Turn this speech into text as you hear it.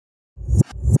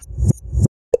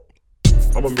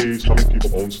I'm amazed how many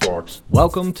people own stocks.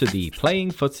 Welcome to the Playing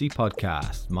Footsie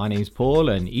podcast. My name's Paul,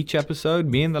 and each episode,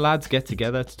 me and the lads get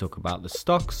together to talk about the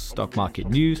stocks, stock market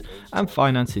news, and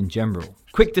finance in general.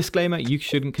 Quick disclaimer, you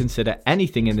shouldn't consider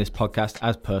anything in this podcast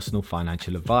as personal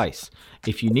financial advice.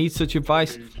 If you need such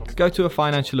advice, go to a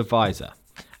financial advisor.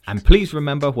 And please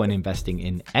remember, when investing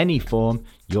in any form,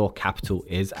 your capital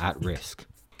is at risk.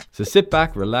 So sit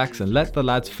back, relax, and let the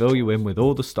lads fill you in with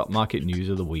all the stock market news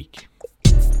of the week.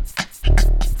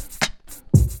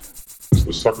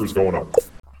 The sucker's going up.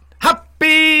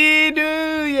 Happy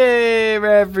New Year,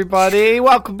 everybody!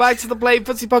 Welcome back to the Playing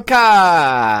Footsie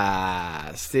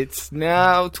podcast. It's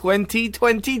now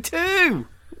 2022.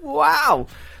 Wow,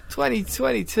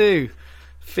 2022.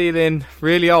 Feeling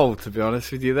really old, to be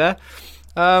honest with you there.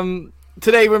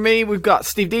 Today with me, we've got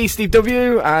Steve D, Steve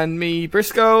W, and me,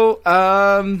 Briscoe.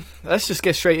 Let's just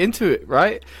get straight into it,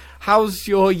 right? How's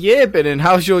your year been, and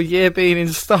how's your year been in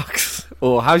stocks?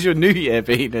 Or how's your new year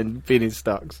been and been in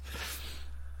stocks?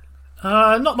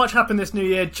 Not much happened this new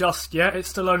year just yet. It's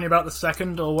still only about the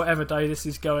 2nd or whatever day this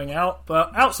is going out.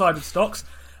 But outside of stocks,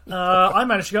 I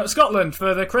managed to go to Scotland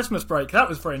for the Christmas break. That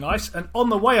was very nice. And on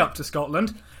the way up to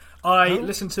Scotland, I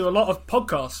listened to a lot of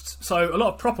podcasts. So a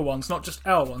lot of proper ones, not just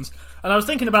our ones. And I was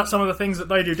thinking about some of the things that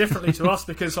they do differently to us,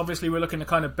 because obviously we're looking to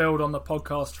kind of build on the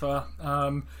podcast for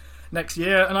next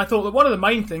year. And I thought that one of the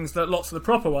main things that lots of the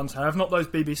proper ones have, not those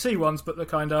BBC ones, but the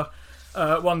kind of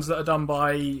ones that are done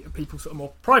by people sort of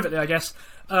more privately, I guess,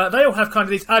 they all have kind of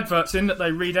these adverts in that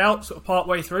they read out sort of part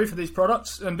way through for these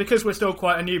products. And because we're still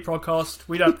quite a new podcast,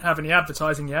 we don't have any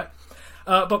advertising yet.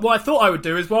 But what I thought I would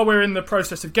do is, while we're in the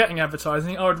process of getting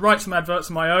advertising, I would write some adverts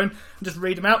of my own and just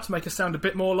read them out to make us sound a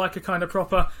bit more like a kind of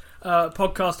proper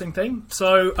podcasting thing.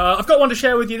 So I've got one to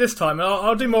share with you this time.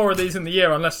 I'll do more of these in the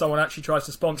year unless someone actually tries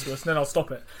to sponsor us, and then I'll stop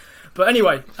it. But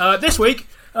anyway, this week,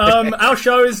 our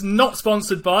show is not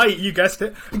sponsored by, you guessed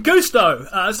it,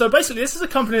 Gusto. So basically, this is a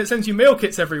company that sends you meal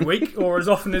kits every week, or as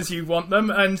often as you want them,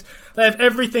 and they have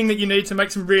everything that you need to make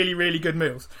some really, really good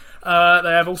meals. They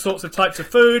have all sorts of types of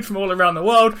food from all around the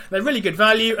world. They're really good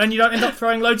value, and you don't end up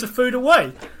throwing loads of food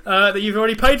away that you've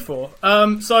already paid for.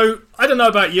 So, I don't know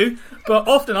about you, but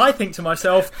often I think to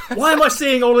myself, why am I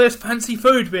seeing all this fancy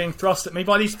food being thrust at me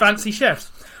by these fancy chefs?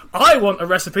 I want a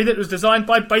recipe that was designed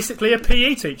by basically a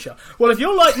PE teacher. Well, if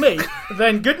you're like me,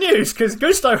 then good news, because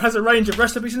Gusto has a range of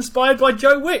recipes inspired by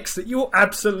Joe Wicks that you will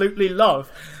absolutely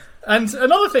love. And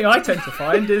another thing I tend to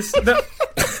find is that...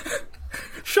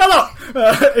 Shut up!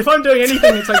 If I'm doing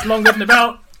anything that takes longer than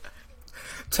about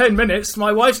 10 minutes,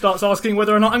 my wife starts asking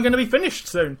whether or not I'm going to be finished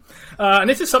soon. And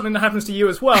this is something that happens to you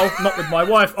as well, not with my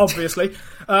wife, obviously.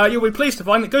 You'll be pleased to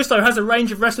find that Gusto has a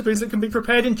range of recipes that can be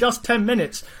prepared in just 10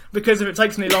 minutes, because if it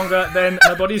takes any longer, then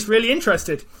nobody's really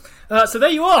interested. So there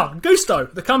you are, Gusto,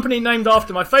 the company named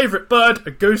after my favourite bird,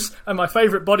 a goose, and my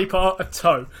favourite body part, a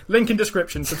toe. Link in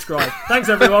description, subscribe. Thanks,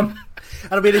 everyone.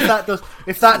 And I mean, if that doesn't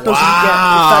get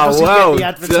the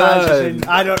advertisers in,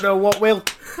 I don't know what will.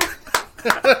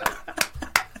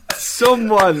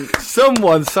 Someone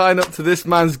sign up to this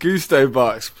man's Gusto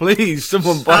box, please.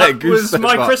 Someone buy a Gusto box. That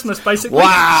was my Christmas, basically.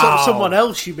 Wow. Someone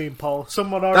else, you mean, Paul?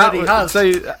 Someone already has.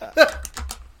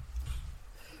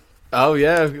 Oh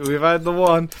yeah, we've had the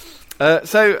one.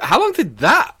 So how did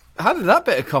that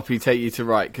bit of copy take you to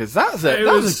write? Because that was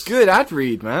a good ad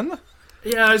read, man.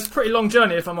 Yeah, it was a pretty long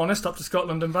journey, if I'm honest, up to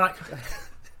Scotland and back.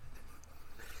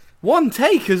 One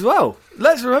take as well.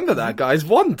 Let's remember that, guys.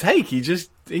 One take. He just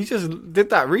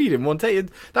did that read in one take.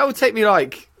 That would take me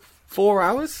like 4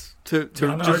 hours to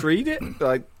just read it,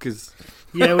 like, because.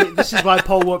 Yeah, this is why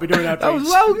Paul won't be doing that.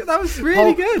 That was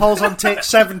really good. Paul's on take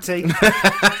 70.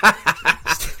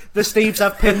 The Steves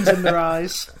have pins in their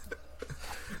eyes.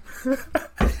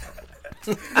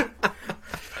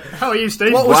 How are you,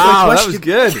 Steve? Wow, that was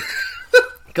good.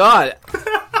 God.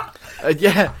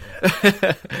 Yeah.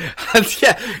 And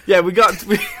we got...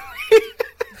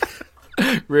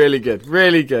 Really good.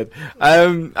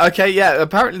 Okay, yeah,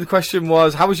 apparently the question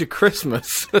was, how was your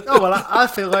Christmas? Oh, well, I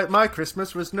feel like my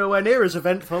Christmas was nowhere near as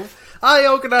eventful. I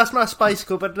organised my spice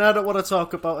cupboard and I don't want to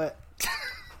talk about it.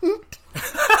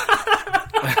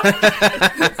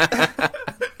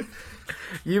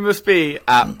 You must be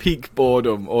at peak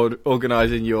boredom or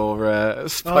organising your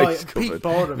spice cupboard. Peak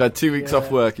boredom. You've had 2 weeks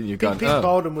off work and you've gone, Peak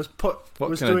boredom was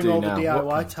doing all the now?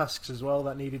 DIY tasks as well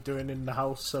that needed doing in the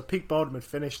house. So peak boredom had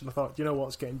finished and I thought, you know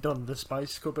what's getting done? The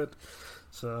spice cupboard.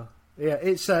 So, yeah,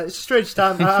 it's a strange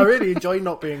time. I really enjoy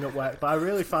not being at work, but I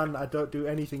really find that I don't do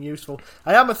anything useful.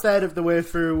 I am a third of the way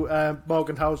through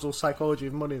Morgan Housel's Psychology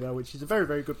of Money, though, which is a very,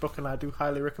 very good book, and I do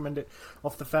highly recommend it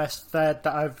off the first third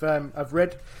that I've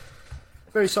read.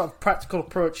 Very sort of practical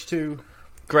approach to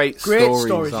great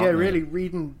stories. aren't Yeah, they? really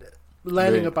learning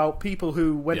Really. about people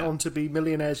who went Yeah. on to be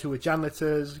millionaires, who were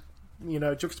janitors.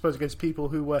 Juxtaposed against people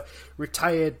who were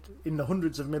retired in the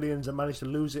hundreds of millions and managed to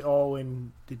lose it all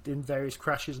in various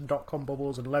crashes and dot-com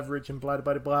bubbles and leverage and blah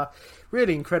blah blah blah.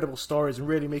 Really incredible stories and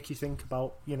really make you think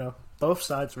about both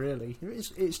sides. Really,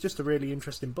 it's just a really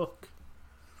interesting book.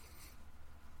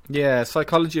 Yeah,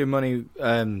 Psychology of Money.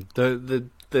 The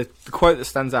quote that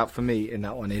stands out for me in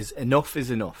that one is "Enough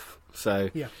is enough." So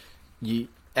Yeah.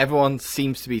 everyone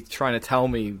seems to be trying to tell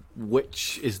me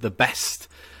which is the best,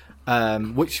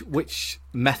 which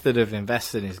method of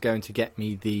investing is going to get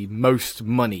me the most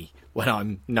money when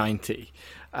I'm 90.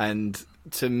 And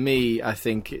to me, I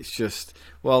think it's just,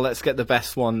 well, let's get the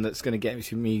best one that's going to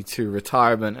get me to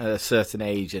retirement at a certain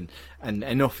age, and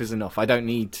enough is enough. I don't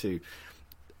need to.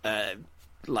 I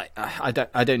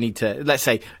don't need to, let's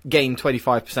say, gain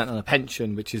 25% on a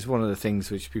pension, which is one of the things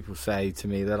which people say to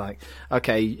me. They're like,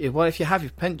 okay, well, if you have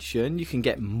your pension, you can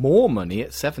get more money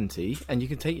at 70 and you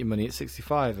can take your money at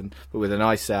 65. But with an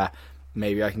ISA,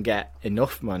 maybe I can get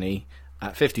enough money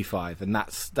at 55, and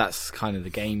that's kind of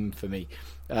the game for me.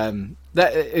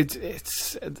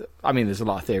 It's I mean, there's a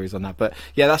lot of theories on that, but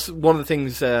yeah, that's one of the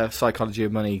things. Psychology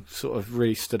of Money sort of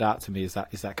really stood out to me is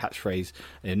that catchphrase,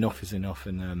 "Enough is enough."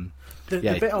 And The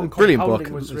yeah, bit on brilliant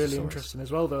compounding book. was really interesting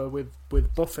as well, though.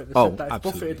 With Buffett, they Oh, said that if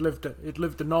absolutely. Buffett had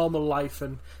lived a normal life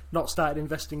and not started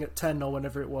investing at 10 or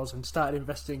whenever it was, and started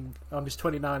investing on his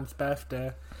 29th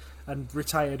birthday and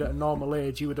retired at a normal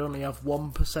age, he would only have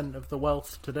 1% of the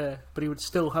wealth today, but he would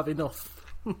still have enough.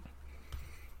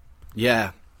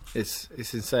 Yeah, it's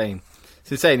insane.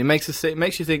 It's insane. It makes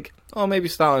you think. Oh, maybe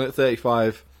starting at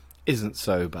 35 isn't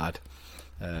so bad.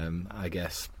 I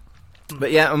guess.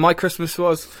 But yeah, my Christmas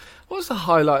was. What was the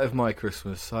highlight of my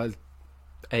Christmas? I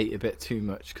ate a bit too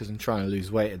much because I'm trying to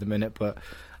lose weight at the minute. But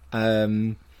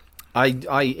I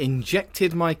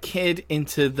injected my kid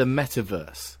into the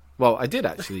metaverse. Well, I did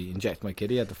actually inject my kid.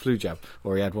 He had the flu jab,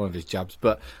 or he had one of his jabs.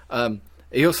 But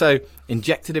he also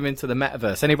injected him into the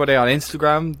metaverse. Anybody on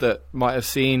Instagram that might have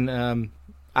seen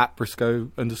at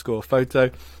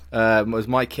Briscoe_photo was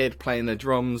my kid playing the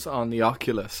drums on the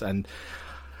Oculus, and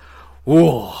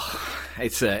whoa,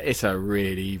 it's a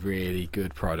really, really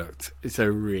good product. It's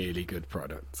a really good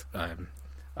product.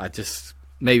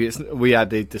 We had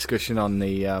the discussion on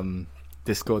the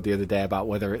Discord the other day about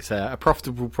whether it's a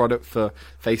profitable product for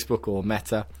Facebook or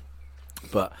Meta,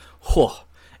 but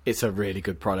it's a really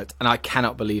good product, and I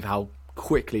cannot believe how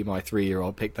quickly my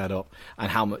 3-year-old picked that up and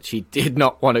how much he did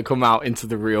not want to come out into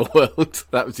the real world.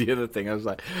 That was the other thing. I was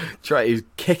like, he was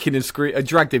kicking and screaming. I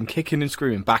dragged him kicking and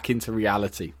screaming back into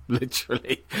reality,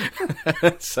 literally.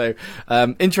 So,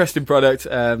 interesting product.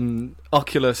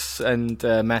 Oculus and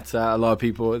Meta. A lot of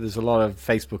people. There's a lot of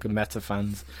Facebook and Meta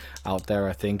fans out there.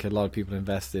 I think a lot of people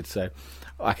invested. So,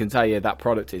 I can tell you that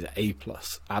product is A+,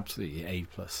 absolutely A+.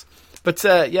 But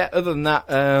yeah, other than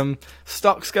that,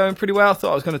 stock's going pretty well. I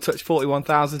thought I was going to touch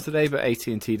 41,000 today, but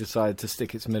AT&T decided to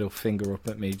stick its middle finger up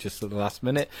at me just at the last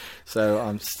minute. So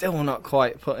I'm still not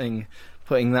quite putting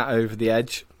that over the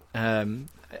edge. How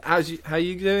are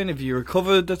you doing? Have you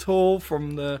recovered at all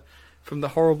from the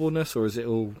horribleness, or is it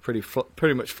all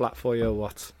pretty much flat for you, or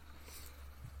what?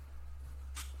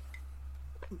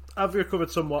 I've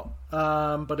recovered somewhat,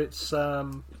 but it's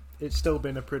still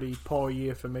been a pretty poor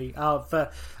year for me. I've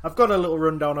got a little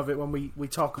rundown of it when we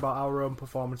talk about our own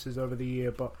performances over the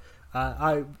year, but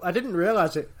I didn't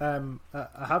realise it. I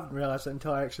haven't realised it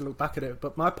until I actually look back at it.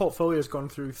 But my portfolio has gone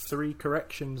through 3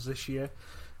 corrections this year,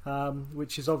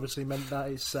 which has obviously meant that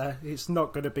it's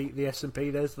not going to beat the S&P.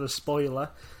 There's the spoiler.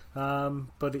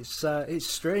 But it's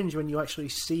strange when you actually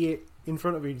see it in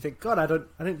front of you and you think, God, I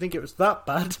didn't think it was that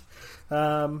bad.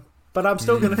 But I'm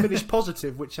still going to finish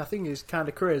positive, which I think is kind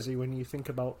of crazy when you think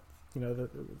about the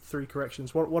 3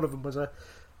 corrections. One of them was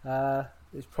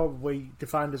it's probably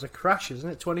defined as a crash, isn't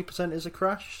it? 20% is a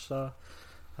crash. So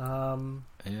I've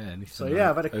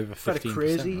had a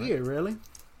crazy year, really.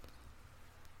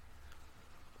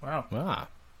 Wow.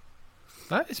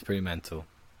 That is pretty mental.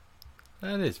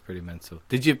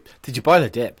 Did you buy the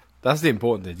dip? That's the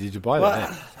important thing. Did you buy the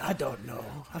dip? I don't know.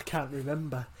 I can't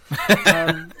remember.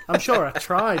 I'm sure I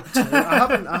tried to.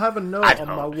 I have a note on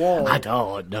my wall. I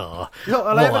don't know. No,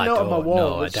 I have a note on my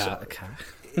wall. No,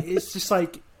 It's just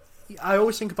like, I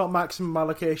always think about maximum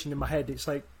allocation in my head. It's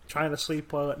like trying to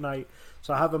sleep well at night.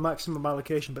 So I have a maximum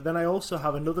allocation, but then I also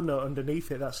have another note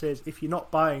underneath it that says, if you're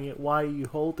not buying it, why are you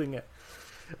holding it?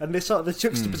 And this sort of the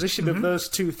juxtaposition of those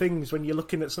two things when you're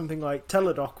looking at something like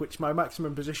Teladoc, which my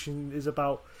maximum position is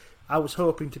about, I was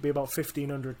hoping to be about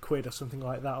 1,500 quid or something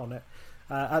like that on it.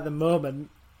 At the moment,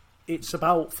 it's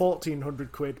about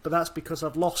 1,400 quid, but that's because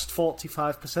I've lost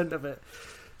 45% of it.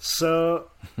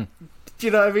 So, do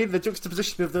you know what I mean? The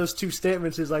juxtaposition of those two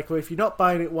statements is like, well, if you're not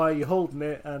buying it while you're holding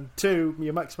it, and two,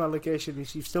 your maximum allocation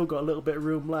is you've still got a little bit of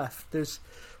room left. There's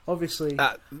obviously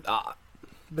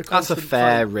that's a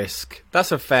fair risk.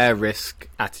 That's a fair risk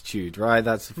attitude, right?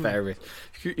 That's a fair risk.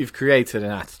 You've created an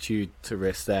attitude to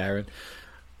risk there, and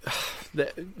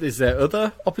is there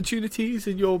other opportunities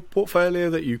in your portfolio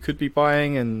that you could be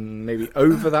buying and maybe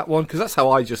over that one? Because that's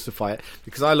how I justify it.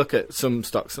 Because I look at some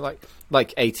stocks like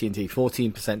AT&T,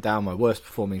 14% down, my worst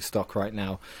performing stock right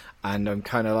now, and I'm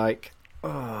kind of like,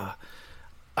 I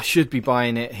should be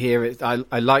buying it here.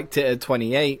 I liked it at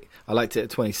 28. I liked it at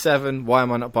 27. Why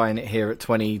am I not buying it here at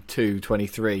 22,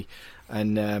 23?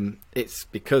 And it's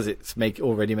because it's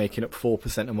already making up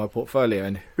 4% of my portfolio.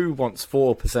 And who wants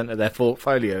 4% of their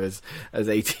portfolio as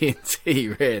AT&T,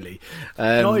 really?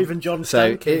 Not even John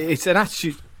Stanky. So it's an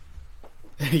attitude.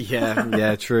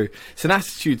 yeah, true. It's an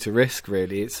attitude to risk,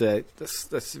 really.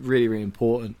 That's really, really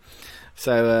important.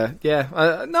 So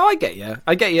no, I get you.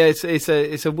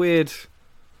 It's a weird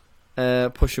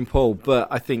push and pull, but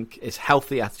I think it's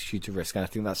healthy attitude to risk, and I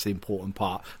think that's the important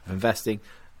part of investing.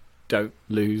 Don't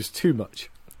lose too much,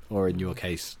 or in your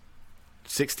case,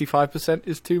 65%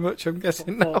 is too much. I'm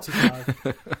guessing now.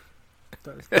 45.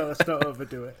 Let's not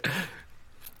overdo it.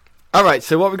 All right,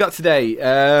 so what we got today?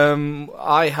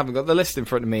 I haven't got the list in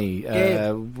front of me.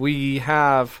 We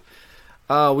have.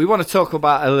 We want to talk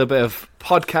about a little bit of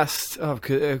podcast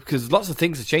because lots of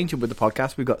things are changing with the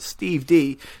podcast. We've got Steve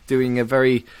D doing a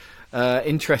very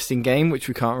interesting game, which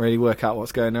we can't really work out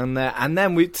what's going on there. And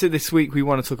then this week we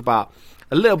want to talk about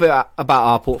a little bit about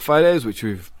our portfolios, which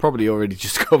we've probably already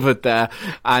just covered there.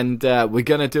 And we're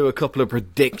going to do a couple of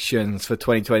predictions for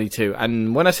 2022.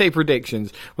 And when I say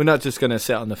predictions, we're not just going to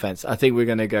sit on the fence. I think we're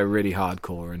going to go really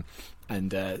hardcore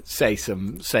and say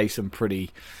some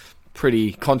pretty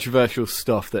controversial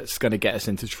stuff that's going to get us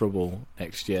into trouble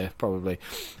next year, probably.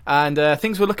 And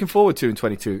things we're looking forward to in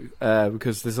 22,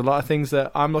 because there's a lot of things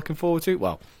that I'm looking forward to.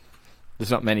 Well, there's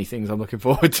not many things I'm looking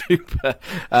forward to, but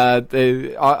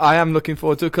I am looking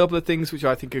forward to a couple of things which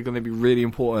I think are going to be really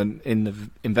important in the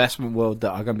investment world that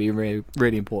are going to be really,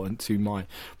 really important to my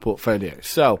portfolio.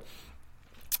 So,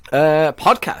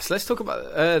 podcast. Let's talk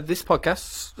about this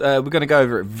podcast. We're going to go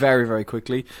over it very, very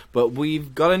quickly, but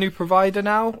we've got a new provider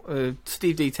now.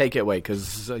 Steve D, take it away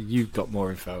because you've got more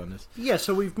info on this. Yeah,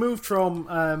 so we've moved from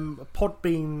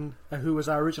Podbean, who was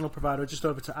our original provider, just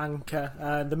over to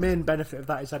Anchor. The main benefit of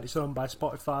that is that it's owned by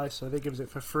Spotify, so they give us it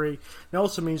for free. It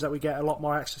also means that we get a lot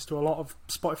more access to a lot of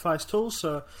Spotify's tools,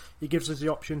 so it gives us the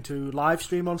option to live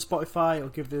stream on Spotify. It'll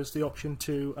give us the option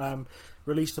to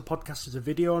release the podcast as a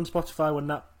video on Spotify when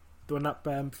that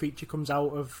feature comes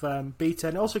out of beta.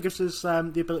 And it also gives us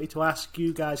the ability to ask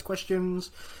you guys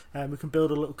questions. We can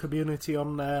build a little community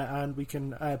on there, and we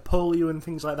can poll you and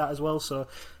things like that as well. So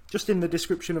just in the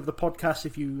description of the podcast,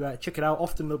 if you check it out,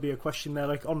 often there'll be a question there,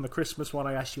 like on the Christmas one,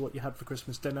 I asked you what you had for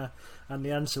Christmas dinner, and the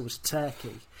answer was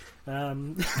turkey.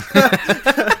 But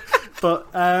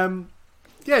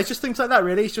yeah, it's just things like that,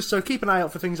 really. It's just so keep an eye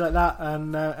out for things like that,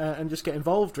 and just get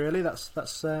involved. Really,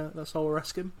 that's all we're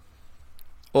asking.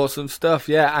 Awesome stuff,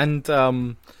 yeah. And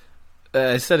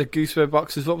instead of Goosebird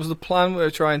boxes, what was the plan?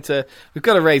 We've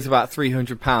got to raise about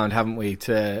 £300, haven't we,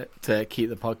 to keep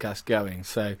the podcast going.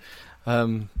 So,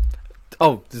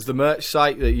 there's the merch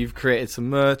site that you've created some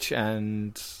merch,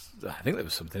 and I think there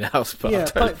was something else. But yeah,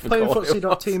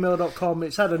 playingfootsie.tmail.com.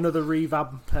 It's had another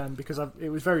revamp because it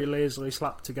was very lazily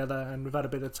slapped together, and we've had a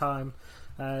bit of time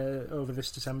over this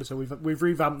December, so we've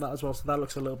revamped that as well, so that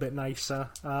looks a little bit nicer,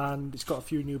 and it's got a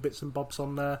few new bits and bobs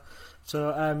on there.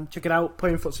 So check it out,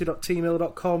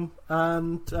 playingfootsie.tmail.com,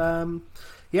 and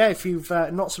yeah, if you've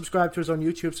not subscribed to us on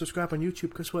YouTube, subscribe on YouTube,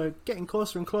 because we're getting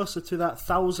closer and closer to that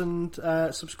 1,000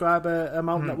 subscriber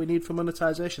amount that we need for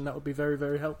monetization. That would be very,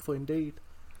 very helpful indeed.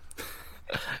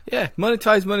 Yeah,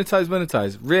 monetize.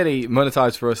 Really,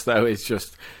 monetize for us though is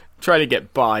just trying to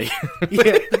get by.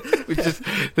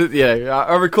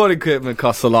 Our recording equipment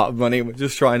costs a lot of money. We're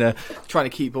just trying to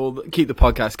keep the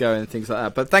podcast going and things like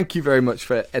that. But thank you very much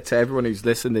to everyone who's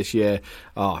listened this year.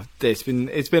 It's been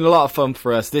a lot of fun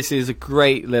for us. This is a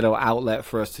great little outlet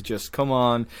for us to just come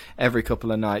on every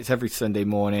couple of nights, every Sunday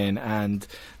morning, and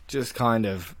just kind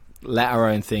of let our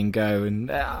own thing go.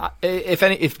 And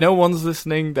if no one's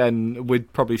listening, then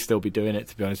we'd probably still be doing it,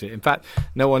 to be honest with you. In fact,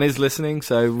 no one is listening,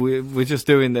 so we're just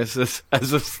doing this as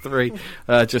us three,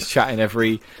 just chatting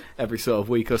every sort of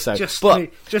week or so.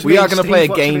 We are going to play a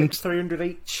game. 300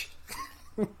 each.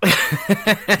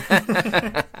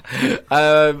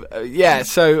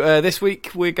 So this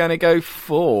week we're going to go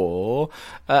for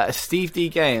a Steve D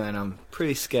game, and I'm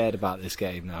pretty scared about this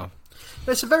game now.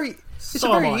 It's a very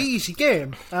easy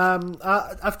game.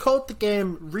 I've called the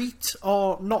game Reet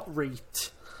or Not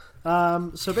Reet.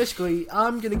 So basically,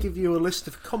 I'm going to give you a list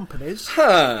of companies,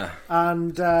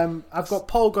 and I've got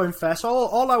Paul going first.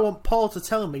 All I want Paul to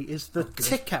tell me is the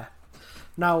ticker.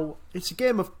 Now, it's a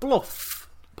game of bluff,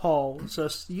 Paul, so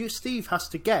Steve has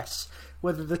to guess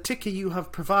whether the ticker you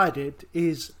have provided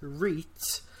is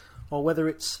Reet or whether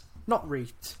it's not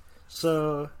Reet.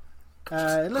 So,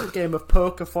 a little game of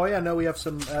poker for you. I know we have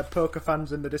some poker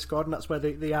fans in the Discord, and that's where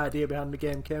the idea behind the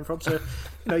game came from. So,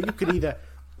 you could either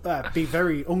be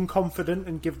very unconfident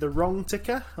and give the wrong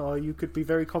ticker, or you could be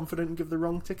very confident and give the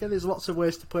wrong ticker. There's lots of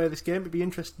ways to play this game. It'd be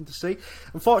interesting to see.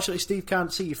 Unfortunately, Steve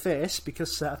can't see your face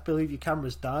because I believe your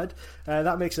camera's died.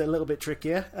 That makes it a little bit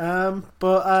trickier.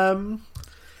 But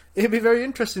it'd be very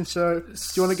interesting. So, do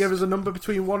you want to give us a number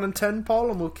between 1 and 10,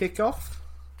 Paul, and we'll kick off?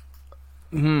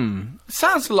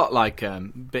 Sounds a lot like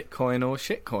Bitcoin or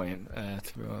shitcoin,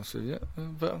 to be honest with you.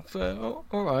 But all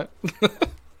right.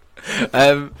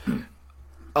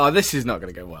 This is not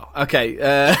going to go well.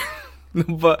 Okay,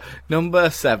 number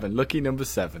 7. Lucky number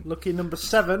 7. Lucky number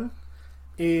 7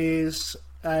 is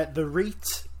the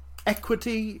REIT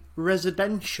Equity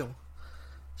Residential.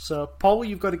 So, Paul,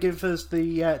 you've got to give us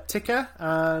the ticker,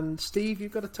 and Steve,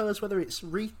 you've got to tell us whether it's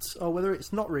REIT or whether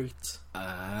it's not REIT.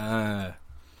 I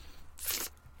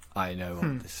know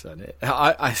what this one is.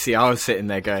 I see. I was sitting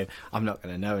there going, I'm not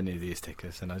going to know any of these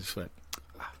tickers, and I just went,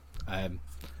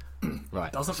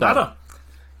 right. Doesn't matter.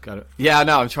 Got it. Yeah,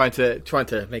 no. I'm trying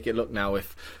to make it look now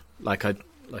if like I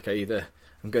either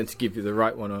I'm going to give you the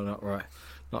right one or not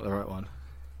the right one.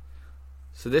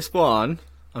 So this one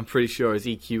I'm pretty sure is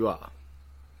EQR.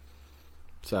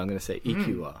 So I'm going to say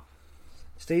EQR.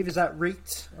 Steve, is that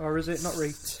REIT or is it not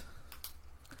REIT?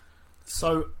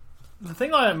 So the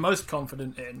thing I am most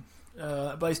confident in,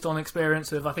 based on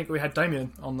experience of, I think we had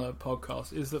Damien on the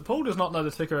podcast, is that Paul does not know the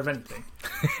ticker of anything.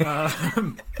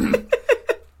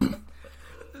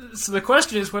 So the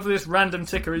question is whether this random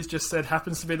ticker he's just said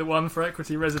happens to be the one for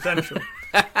Equity Residential.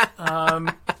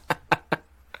 And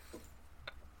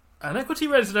Equity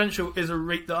Residential is a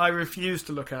REIT that I refuse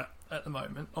to look at the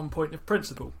moment on point of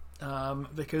principle,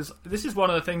 because this is one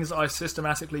of the things that I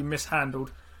systematically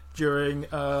mishandled during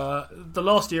the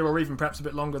last year, or even perhaps a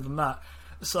bit longer than that.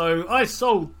 So I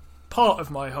sold part of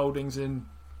my holdings in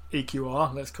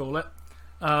EQR, let's call it,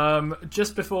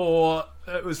 just before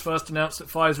it was first announced that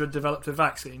Pfizer had developed a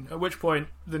vaccine, at which point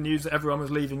the news that everyone was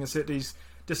leaving the cities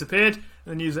disappeared, and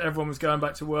the news that everyone was going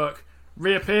back to work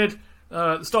reappeared.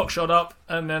 The stock shot up,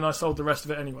 and then I sold the rest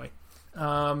of it anyway.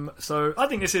 So I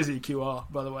think this is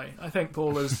EQR, by the way. I think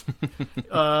Paul has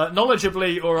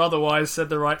knowledgeably or otherwise said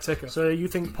the right ticker. So you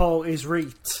think Paul is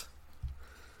REIT?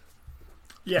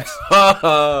 Yes.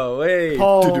 Paul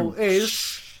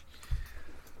is...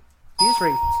 He's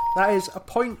REIT. That is a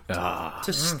point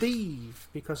to Steve,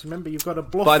 because remember, you've got to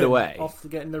bluff him off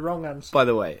getting the wrong answer. By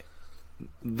the way,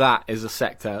 that is a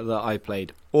sector that I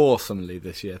played awesomely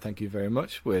this year. Thank you very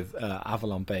much, with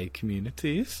Avalon Bay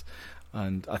Communities.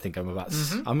 And I think I'm about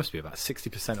I must be about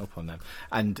 60% up on them.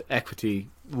 And Equity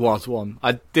was one.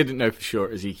 I didn't know for sure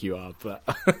it was EQR, but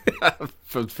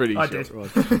I'm pretty sure it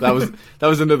was. That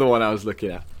was another one I was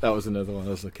looking at.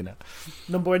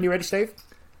 Number 1, you ready, Steve?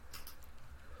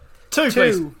 2,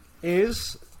 please. 2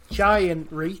 is Giant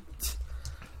REIT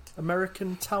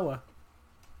American Tower.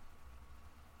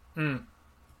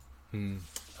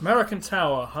 American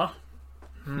Tower, huh?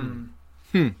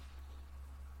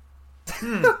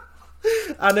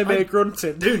 Anime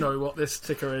grunting. I do know what this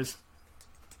ticker is.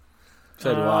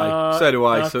 So do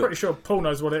I. I'm pretty sure Paul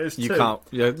knows what it is too. You can't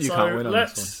win on this one.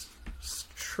 Let's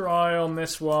try on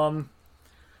this one.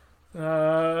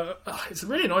 It's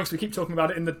really annoying because we keep talking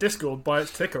about it in the Discord by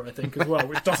its ticker, I think, as well,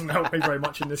 which doesn't help me very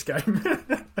much in this game.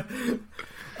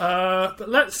 But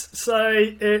let's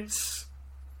say it's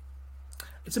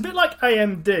a bit like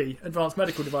AMD, Advanced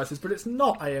Medical Devices, but it's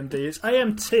not AMD, it's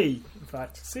AMT, in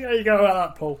fact. See how you go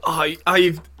about that, Paul.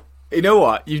 You know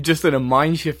what? You've just done a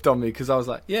mind shift on me, because I was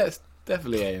like, yeah, it's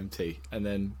definitely AMT. And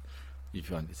then you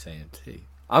find it's AMT.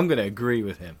 I'm going to agree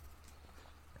with him.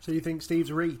 So you think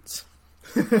Steve's REIT?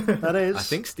 That is. I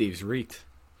think Steve's REIT.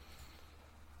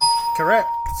 Correct.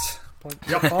 Point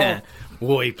to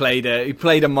Whoa, he played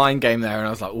a mind game there, and I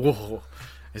was like, whoa,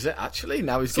 is it actually?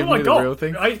 Now he's giving me the real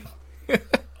thing?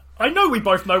 I know we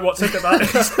both know what ticker that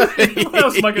is. What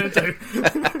else am I going to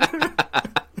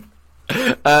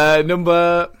do?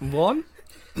 Number 1?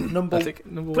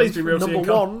 Please be real. Number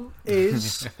 1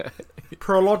 is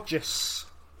Prologis.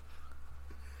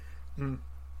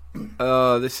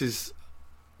 This is.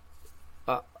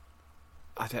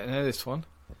 I don't know this one.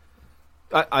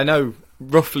 I know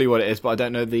roughly what it is, but I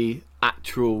don't know the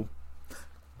actual.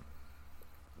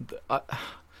 I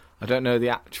don't know the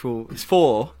actual. It's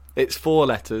four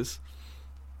letters,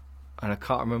 and I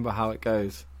can't remember how it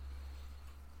goes.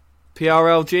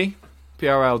 PRLG.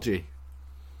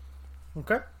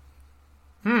 Okay.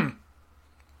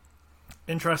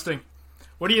 Interesting.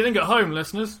 What do you think at home,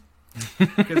 listeners?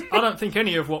 Because I don't think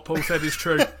any of what Paul said is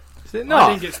true. Is it not?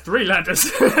 I think it's 3 letters.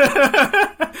 Is it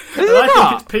I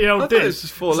not? think it's PLD. I thought it was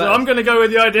just 4 so letters. I'm going to go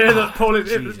with the idea that Paul is...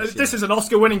 Jesus, this is an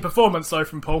Oscar-winning performance, though,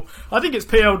 from Paul. I think it's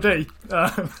PLD.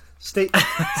 Steve,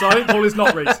 So I think Paul is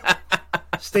not Reed.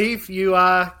 Steve, you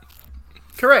are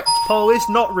correct. Paul is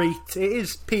not REIT. It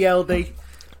is PLD.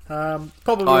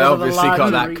 Probably I one of the obviously got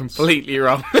larger that REITs. completely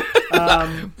wrong.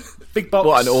 Big box.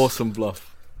 What an awesome bluff.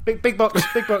 Big box,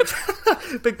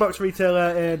 big box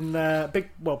retailer in big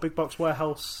box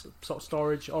warehouse sort of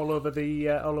storage all over the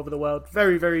world.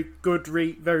 Very, very good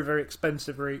REIT. Very, very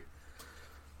expensive REIT.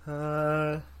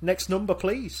 Next number,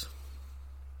 please.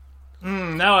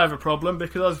 Now I have a problem,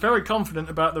 because I was very confident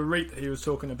about the REIT that he was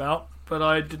talking about, but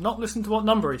I did not listen to what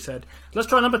number he said. Let's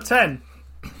try number 10.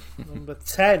 Number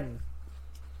 10.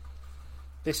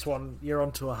 This one, you're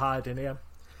onto a hiding here.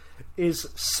 Is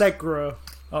Segro.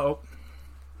 Uh-oh.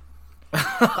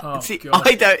 Oh, See, God.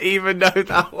 I don't even know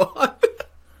that one.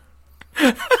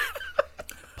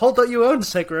 Paul, don't you own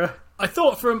Segro? I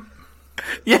thought from...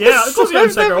 Yes, Yeah, of course you own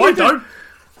Segro. I definitely don't.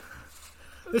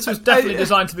 This was definitely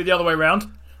designed to be the other way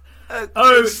round.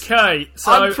 Okay,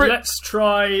 so I'm let's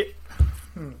try...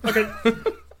 Okay,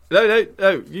 No.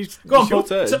 You go on, it's your Paul.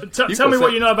 turn. Tell me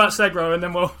what you know about Segro, and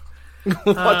then we'll...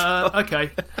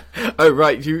 okay. Oh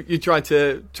right, you tried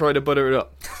to butter it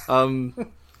up.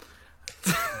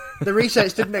 The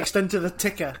research didn't extend to the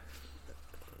ticker.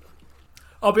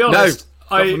 I'll be honest.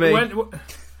 not for me.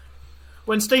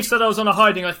 When Steve said I was on a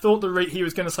hiding, I thought the REIT he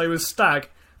was going to say was Stag,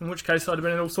 in which case I'd have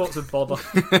been in all sorts of bother.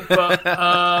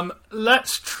 But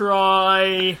let's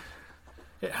try...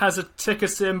 It has a ticker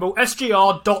symbol,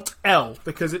 SGR.L,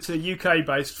 because it's a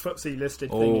UK-based FTSE listed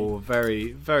thingy. Oh,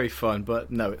 very, very fun, but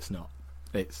no, it's not.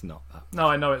 It's not that. No,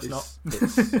 I know it's not.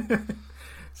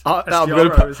 I'm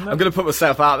SGRO, isn't it? going to put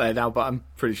myself out there now, but I'm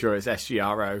pretty sure it's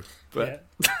SGRO. But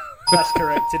Yeah. That's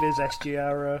correct, it is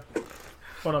SGR.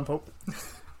 Well done, Paul.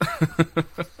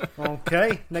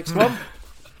 Okay, next one.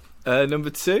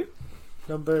 number 2,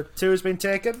 Number 2 has been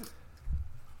taken.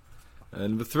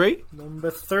 number 3. Number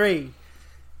 3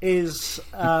 is sort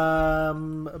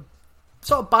of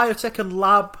biotech and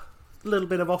lab, a little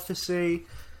bit of officey,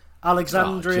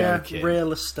 Alexandria joking.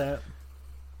 real estate.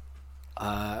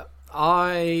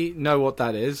 I know what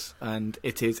that is, and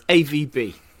it is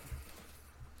AVB.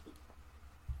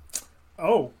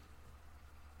 Oh.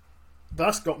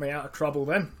 That's got me out of trouble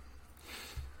then.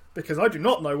 Because I do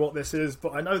not know what this is,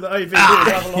 but I know that AVB is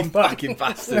Avalon Bay. Fucking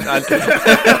bastard!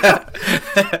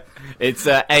 It's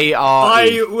ARE.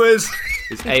 I was...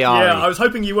 It's ARE. Yeah, I was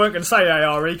hoping you weren't going to say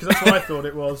ARE, because that's what I thought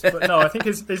it was. But no, I think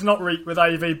it's not REIT with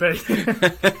AVB.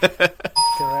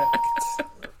 Correct.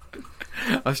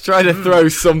 I was trying to throw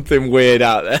something weird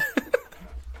out there.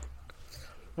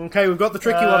 Okay, we've got the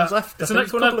tricky ones left. is I the think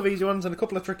next a one couple up? of easy ones and a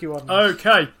couple of tricky ones.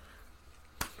 Okay.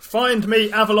 Find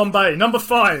me Avalon Bay. Number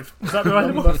 5. Is that the right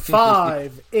Number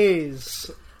 5 is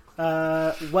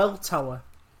Well Tower.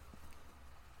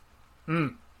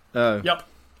 Oh. Yep.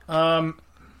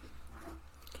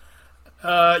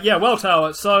 Yeah, Well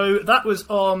Tower. So that was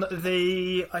on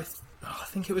the... I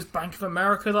think it was Bank of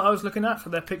America that I was looking at for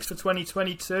their picks for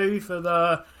 2022 for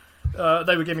the...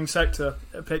 they were giving sector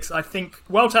picks. I think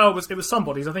Well Tower was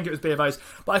somebody's. I think it was B of A's.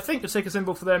 But I think the ticker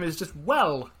symbol for them is just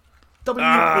Well.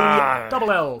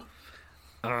 W-E-L-L.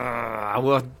 I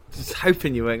was just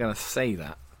hoping you weren't going to say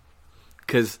that,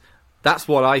 because that's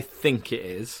what I think it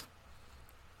is.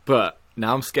 But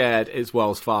now I'm scared it's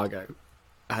Wells Fargo,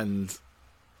 and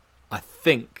I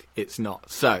think it's not.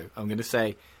 So I'm going to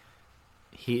say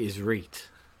he is REIT.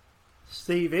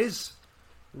 Steve is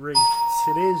REIT.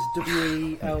 It is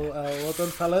W-E-L-L. Well done,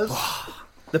 fellas.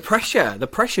 The pressure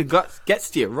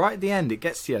gets to you right at the end. It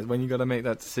gets to you when you got to make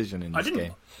that decision in this I didn't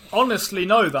game. honestly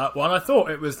know that one. I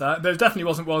thought it was that. There definitely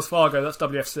wasn't Wells Fargo. That's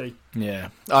WFC. Yeah,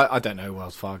 I don't know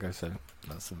Wells Fargo, so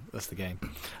that's the game.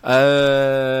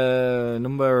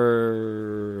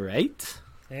 Number 8.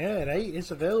 Yeah, 8 is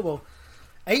available.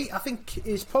 8, I think,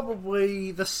 is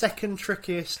probably the second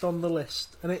trickiest on the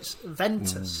list, and it's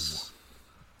Ventus.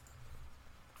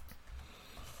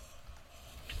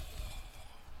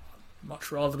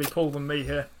 Much rather be Paul than me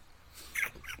here.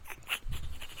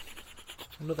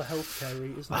 Another healthcare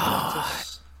REIT, isn't it?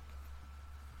 Ventus.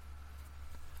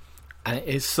 And it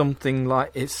is something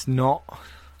like it's not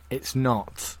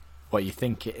what you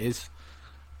think it is.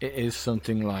 It is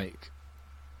something like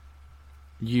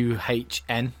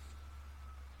UHN.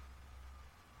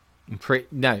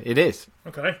 No, it is.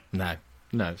 Okay. No,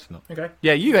 it's not. Okay.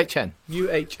 Yeah, UHN.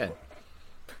 UHN.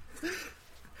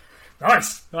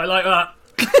 Nice. I like that.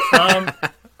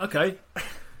 Okay.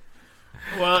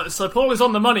 Well, so Paul is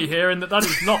on the money here in that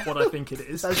is not what I think it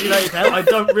is. That's United Health. I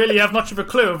don't really have much of a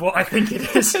clue of what I think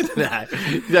it is. No,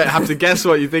 you don't have to guess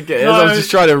what you think it is. No. I was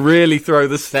just trying to really throw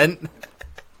the scent.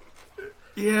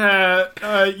 Yeah,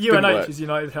 UNH work. is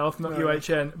United Health, not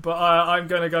UHN. But I'm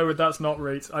going to go with that's not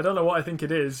REIT. I don't know what I think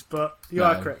it is, but You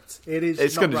are correct. It is.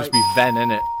 It's not going to right. just be Ven,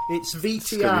 isn't it? It's gonna be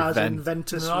VTRs Ven. and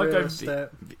Ventus No, I'll go Real Estate.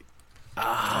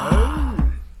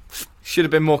 Should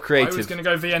have been more I was creative. going to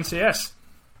go VNCS.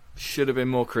 Should have been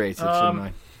more creative, shouldn't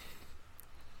I?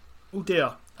 Oh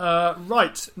dear.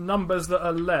 Right, numbers that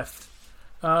are left.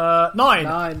 9.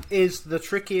 9 is the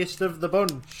trickiest of the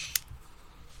bunch.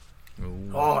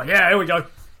 Oh yeah, here we go.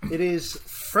 It is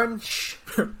French.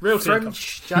 Real team.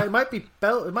 French giant. It might be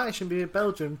It might actually be a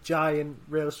Belgian giant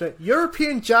real estate.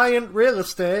 European giant real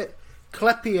estate.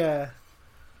 Klépierre.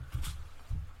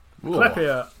 Whoa.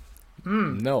 Klépierre.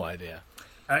 No idea.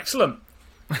 Excellent.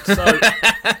 So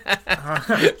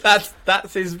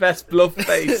That's his best bluff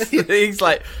face. He's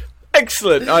like,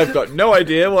 excellent. I've got no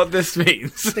idea what this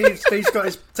means. Steve's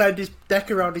got turned his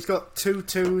deck around. He's got 2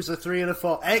 2s, a 3 and a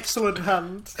 4. Excellent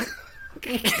hand.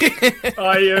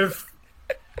 I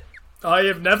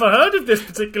have never heard of this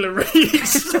particular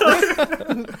race.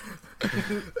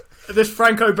 This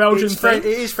Franco-Belgian thing. It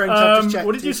is French. I've just checked.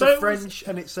 What did you It's say? a French,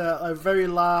 and it's a very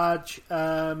large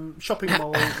shopping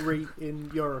mall REIT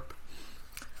in Europe.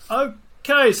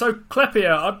 Okay, so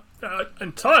Klépierre.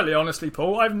 Entirely honestly,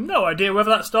 Paul, I have no idea whether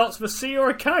that starts with a C or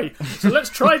a K. So let's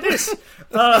try this.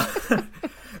 It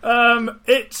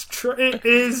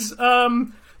is.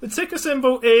 The ticker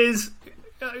symbol is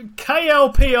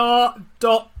KLPR.PA.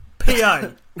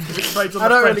 I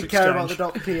don't really care about the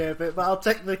 .PA bit, but I'll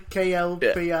take the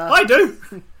KLPR. Yeah. I do.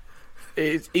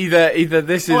 It's either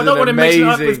this is I don't want to mix it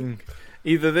up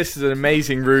either this is an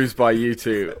amazing ruse by you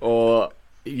two, or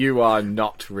you are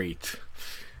not REIT.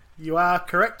 You are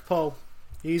correct, Paul.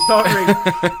 He's not REIT.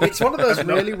 It's one of those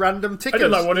really random tickets. I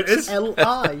don't know what it is.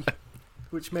 LI,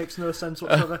 which makes no sense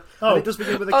whatsoever. And it does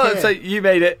begin with a K. Oh, so you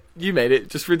made it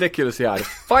just ridiculously hard.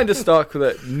 Find a stock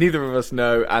that neither of us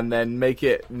know, and then make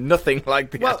it nothing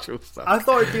like the actual stock. I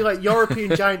thought it'd be like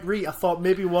European Giant REIT. I thought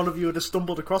maybe one of you would have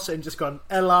stumbled across it and just gone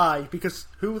LI, because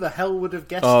who the hell would have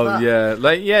guessed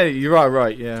that? yeah, you are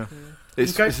right. Yeah,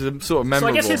 it's a sort of memorable. So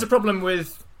I guess here's the problem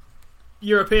with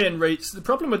European REITs. The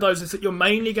problem with those is that you're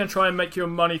mainly going to try and make your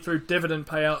money through dividend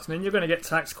payouts, and then you're going to get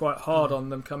taxed quite hard on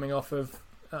them coming off of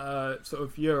sort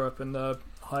of Europe and the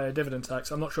higher dividend tax.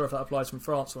 I'm not sure if that applies from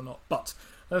France or not, but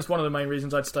that's one of the main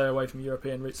reasons I'd stay away from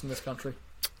European REITs in this country.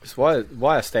 It's why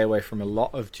I stay away from a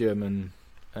lot of German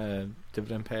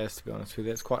dividend payers, to be honest with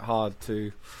you. It's quite hard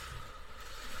to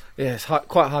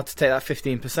quite hard to take that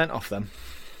 15% off them.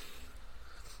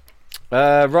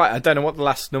 Right, I don't know what the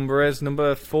last number is.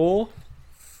 Number 4?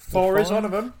 4 is one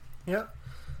of them. Yeah.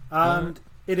 And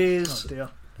it is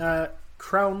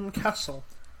Crown Castle.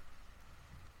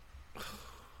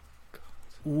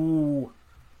 Ooh.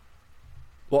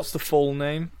 What's the full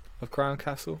name of Crown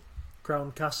Castle?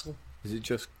 Crown Castle. Is it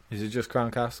just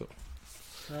Crown Castle?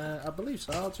 I believe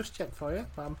so. I'll just check for you,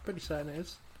 but I'm pretty certain it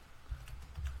is.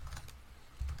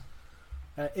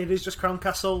 It is just Crown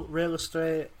Castle Real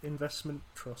Estate Investment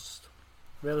Trust.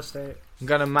 Real estate. I'm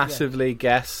going to massively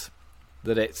guess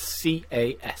that it's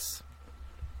CAS.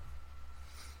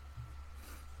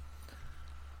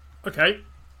 Okay.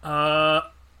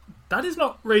 That is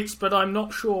not REITs, but I'm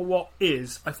not sure what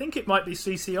is. I think it might be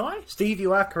CCI. Steve,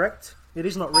 you are correct. It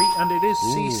is not REIT, and it is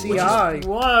Which CCI. is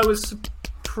why I was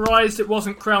surprised it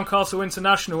wasn't Crown Castle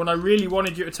International, and I really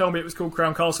wanted you to tell me it was called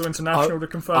Crown Castle International to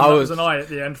confirm that was an I at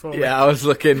the end for me. Yeah, I was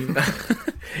looking.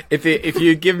 If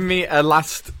you'd given me a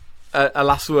last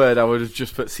word, I would have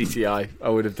just put CCI. I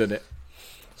would have done it.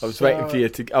 I was waiting for you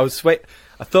to. I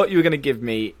thought you were going to give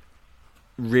me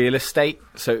real estate,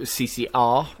 so it was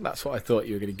CCR. That's what I thought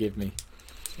you were going to give me.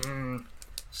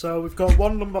 So we've got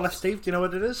one number left, Steve. Do you know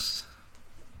what it is?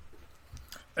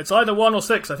 It's either 1 or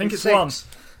 6. I think it's 1. It's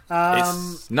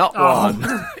not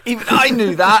 1. Even I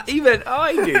knew that.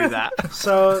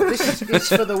 So this is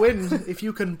for the win. If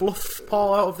you can bluff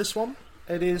Paul out of this one,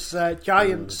 it is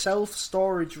Giant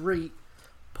Self-Storage REIT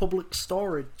Public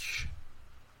Storage.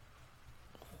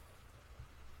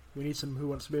 We need some Who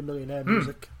Wants to Be a Millionaire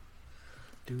music.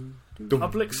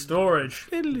 Public storage.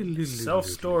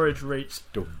 Self-storage REITs.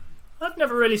 I've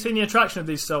never really seen the attraction of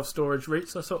these self-storage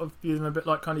REITs. I sort of view them a bit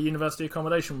like kind of university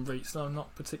accommodation REITs. So I'm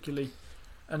not particularly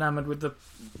enamoured with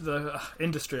the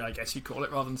industry, I guess you call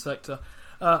it, rather than sector.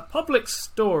 Public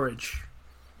storage.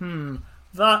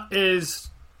 That is...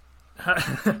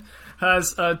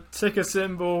 has a ticker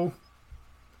symbol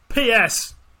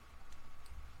PS.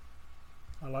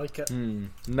 I like it.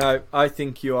 No, I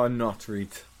think you are not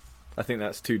REIT. I think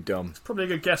that's too dumb. It's probably a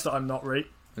good guess that I'm not REIT.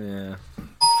 Yeah.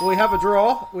 Well, we have a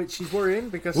draw, which is worrying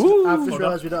because I've just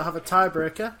realised we don't have a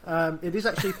tiebreaker. It is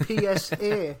actually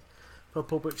PSA for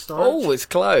public storage. Oh, it's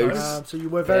close. So you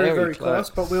were very, very close.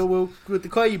 But we'll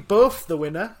declare you both the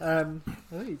winner.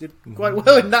 You did quite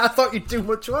well in that. I thought you'd do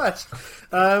much worse.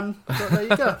 But there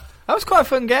you go. That was quite a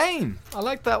fun game. I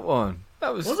liked that one.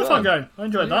 That was a fun game. I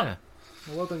enjoyed that.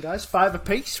 Well done, guys. 5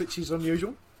 apiece, which is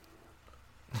unusual.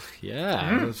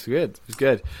 Yeah, it was good. It was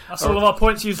good. That's all of our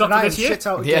points used up for this year.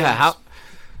 Yeah.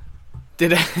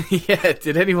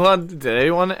 Did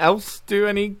anyone else do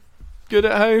any good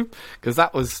at home? Because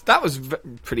that was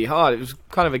pretty hard. It was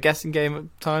kind of a guessing game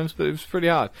at times, but it was pretty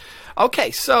hard.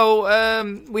 Okay,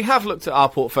 so we have looked at our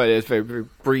portfolios very, very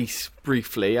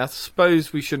briefly. I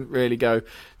suppose we shouldn't really go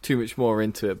too much more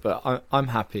into it, but I'm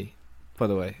happy. By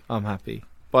the way, I'm happy.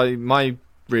 By my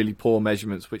really poor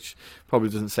measurements, which probably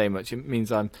doesn't say much, it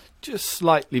means I'm just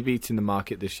slightly beating the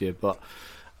market this year, but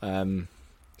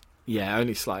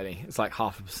only slightly. It's like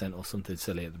 0.5% or something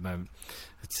silly at the moment.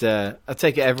 It's I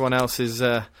take it everyone else is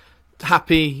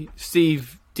happy.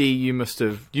 Steve D, you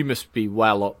must be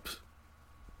well up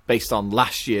based on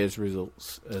last year's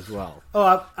results as well.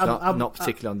 Oh, I'm not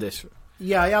particularly on this.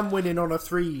 Yeah, I am winning on a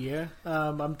 3-year.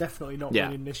 I'm definitely not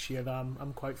winning this year.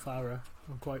 I'm quite far away.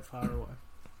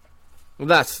 Well,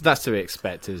 that's to be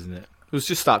expected, isn't it? We'll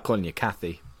just start calling you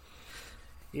Kathy.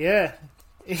 Yeah.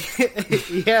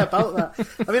 Yeah, about that.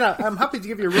 I mean, I'm happy to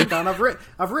give you a rundown. I've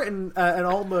written an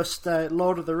almost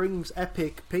Lord of the Rings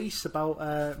epic piece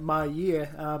about my year.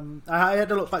 I had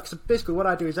to look back. So basically, what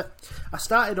I do is I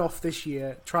started off this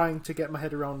year trying to get my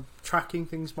head around tracking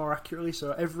things more accurately.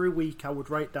 So every week I would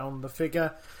write down the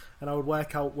figure, and I would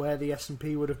work out where the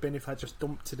S&P would have been if I just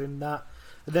dumped it in that.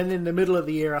 And then in the middle of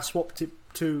the year, I swapped it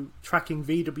to tracking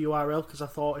VWRL because I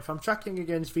thought if I'm tracking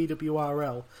against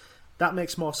VWRL, that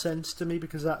makes more sense to me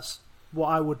because that's what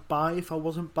I would buy if I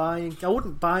wasn't buying. I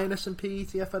wouldn't buy an S&P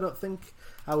ETF, I don't think.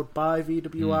 I would buy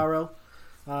VWRL.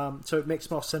 So it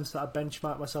makes more sense that I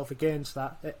benchmark myself against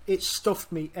that. It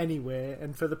stuffed me anyway,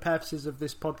 and for the purposes of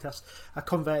this podcast, I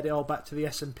converted it all back to the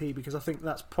S&P because I think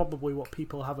that's probably what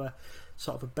people have a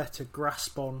sort of a better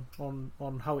grasp on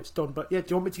how it's done. But yeah, do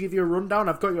you want me to give you a rundown?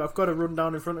 I've got a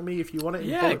rundown in front of me if you want it.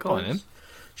 Yeah, go on in.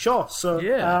 Sure. So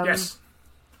yes.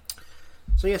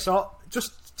 So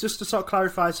just to sort of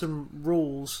clarify some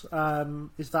rules,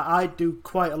 is that I do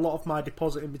quite a lot of my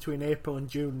depositing between April and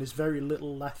June. There's very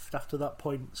little left after that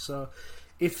point. So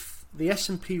if the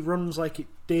S&P runs like it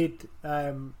did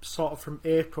sort of from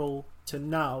April to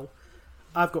now,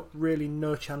 I've got really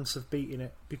no chance of beating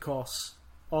it because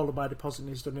all of my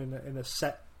depositing is done in a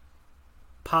set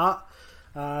part.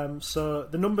 So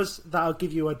the numbers that I'll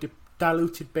give you are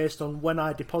diluted based on when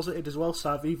I deposited as well.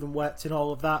 So I've even worked in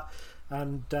all of that.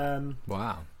 And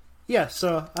wow. Yeah,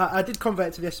 so I did convert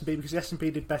it to the S&P because the S&P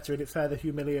did better and it further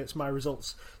humiliates my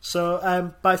results.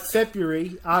 So by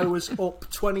February, I was up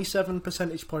 27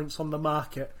 percentage points on the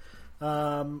market,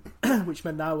 which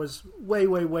meant I was way,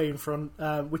 way, way in front,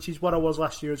 which is what I was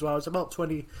last year as well. I was about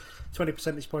 20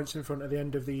 percentage points in front at the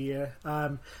end of the year.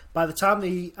 By the time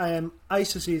the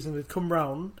ISA season had come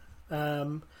round,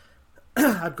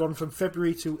 I'd gone from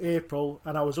February to April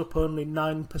and I was up only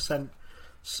 9%.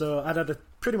 So I'd had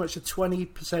pretty much a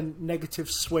 20% negative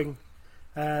swing,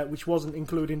 which wasn't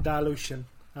including dilution.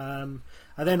 I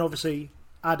then obviously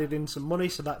added in some money,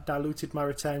 so that diluted my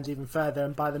returns even further.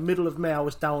 And by the middle of May, I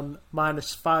was down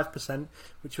minus 5%,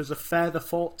 which was a further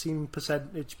 14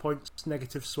 percentage points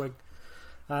negative swing.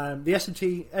 The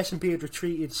S&P had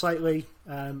retreated slightly.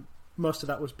 Most of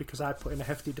that was because I put in a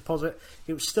hefty deposit.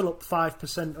 It was still up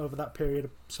 5% over that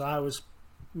period, so I was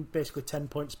basically 10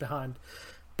 points behind.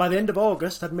 By the end of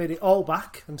August, I'd made it all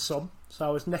back and some, so I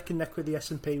was neck and neck with the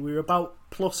S&P. We were about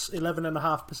plus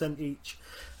 11.5% each,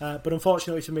 but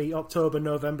unfortunately for me, October,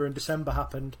 November and December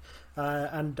happened,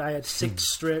 and I had 6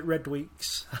 straight red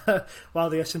weeks while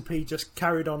the S&P just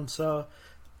carried on. So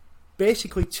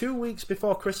basically 2 weeks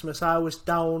before Christmas, I was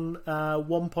down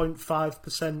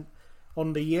 1.5%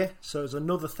 on the year, so it was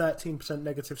another 13%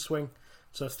 negative swing,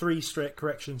 so 3 straight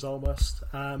corrections almost.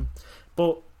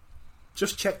 But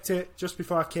just checked it just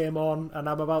before I came on, and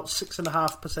I'm about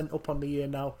 6.5% up on the year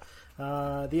now.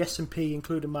 The S&P,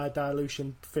 including my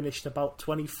dilution, finished about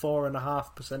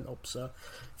 24.5% up, so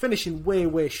finishing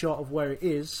way short of where it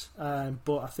is,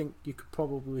 but I think you could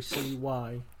probably see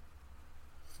why.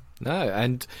 No,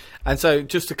 and so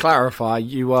just to clarify,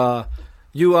 you are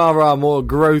our more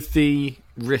growthy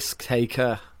risk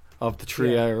taker of the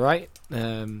trio, right?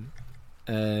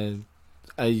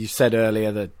 You said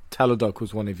earlier that Teladoc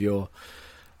was one of your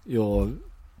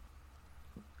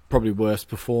probably worst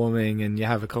performing, and you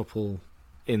have a couple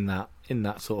in that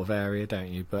sort of area, don't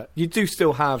you? But you do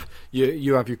still have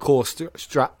you have your core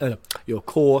your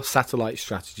core satellite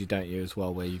strategy, don't you, as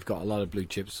well, where you've got a lot of blue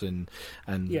chips and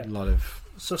a lot of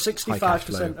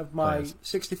 65% of my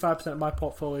 65% of my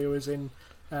portfolio is in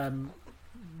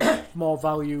more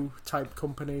value type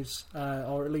companies,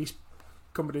 or at least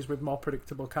companies with more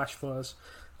predictable cash flows,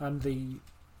 and the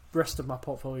rest of my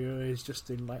portfolio is just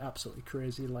in like absolutely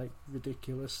crazy, like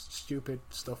ridiculous, stupid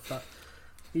stuff that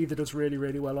either does really,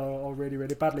 really well or really,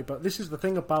 really badly. But this is the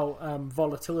thing about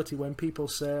volatility. When people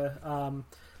say,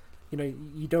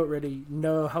 you don't really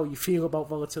know how you feel about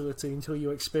volatility until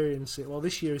you experience it. Well,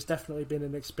 this year has definitely been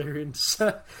an experience.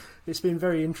 It's been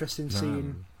very interesting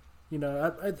seeing, in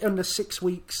the 6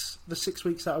 weeks,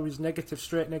 that I was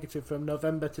straight negative from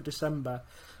November to December,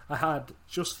 I had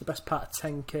just the best part of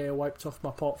 10k wiped off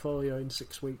my portfolio in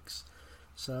 6 weeks.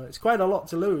 So it's quite a lot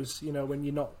to lose, when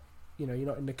you're not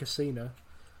in the casino.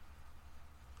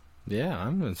 Yeah,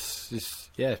 it's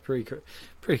pretty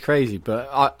crazy,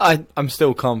 but I'm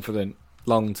still confident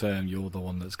long term you're the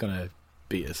one that's going to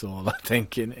beat us all, I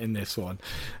think, in this one.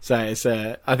 So it's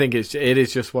I think it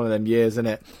is just one of them years, isn't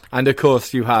it? And of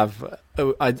course you have,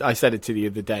 I said it to you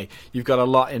the other day, you've got a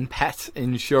lot in pet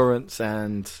insurance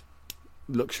and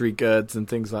luxury goods and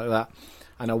things like that.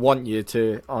 And I want you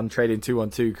to, on Trading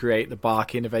 212, create the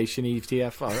Bark Innovation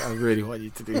ETF. I really want you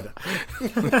to do that.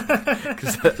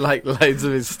 Because like loads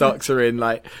of his stocks are in,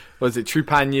 like, was it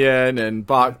Trupanion and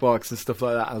BarkBox and stuff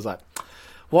like that. I was like,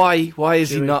 why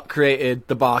has he not created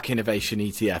the Bark Innovation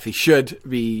ETF? He should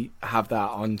have that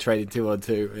on Trading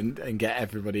 212 and get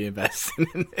everybody investing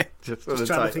in it. Just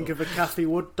trying to think of a Cathy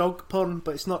Wood dog pun,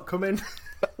 but it's not coming.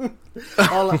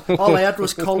 all I had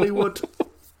was Collywood.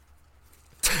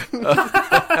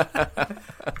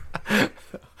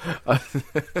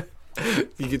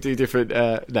 You could do different.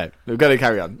 No, we're going to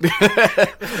carry on.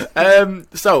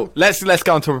 So let's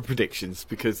go on to our predictions,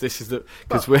 because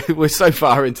we're so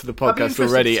far into the podcast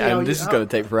already, and this is going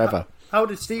to take forever. How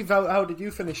did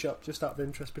you finish up? Just out of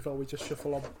interest, before we just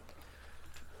shuffle on.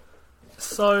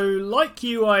 So, like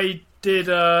you, I did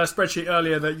a spreadsheet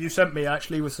earlier that you sent me,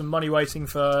 actually, with some money waiting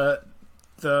for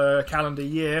the calendar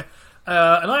year.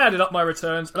 And I added up my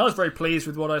returns, and I was very pleased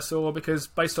with what I saw, because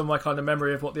based on my kind of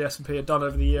memory of what the S&P had done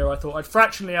over the year, I thought I'd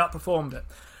fractionally outperformed it.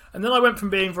 And then I went from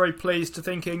being very pleased to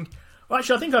thinking, well,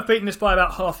 actually, I think I've beaten this by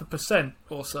about 0.5%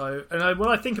 or so. And when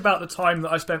I think about the time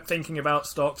that I spent thinking about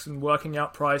stocks and working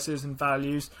out prices and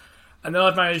values, and then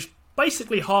I've managed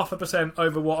basically 0.5%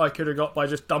 over what I could have got by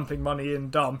just dumping money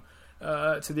in dumb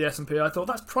to the S&P, I thought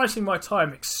that's pricing my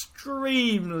time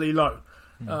extremely low.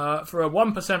 For a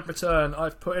 1% return,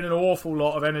 I've put in an awful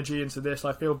lot of energy into this.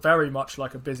 I feel very much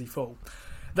like a busy fool.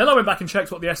 Then I went back and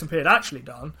checked what the S&P had actually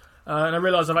done, and I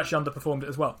realised I've actually underperformed it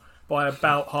as well by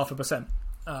about 0.5%.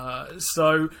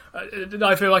 So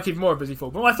I feel like even more a busy fool.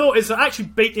 But my thought is that actually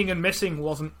beating and missing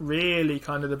wasn't really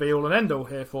kind of the be-all and end-all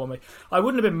here for me. I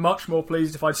wouldn't have been much more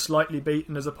pleased if I'd slightly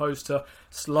beaten as opposed to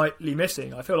slightly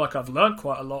missing. I feel like I've learnt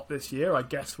quite a lot this year. I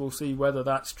guess we'll see whether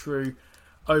that's true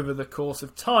over the course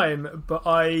of time, but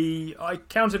I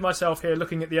counted myself here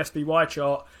looking at the SPY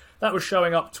chart. That was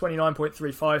showing up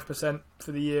 29.35%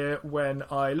 for the year when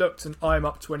I looked, and I'm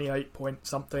up 28 point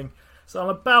something. So I'm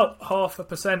about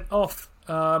 0.5% off.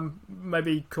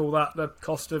 Maybe call that the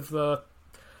cost of the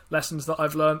lessons that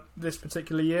I've learnt this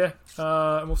particular year,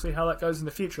 and we'll see how that goes in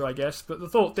the future, I guess. But the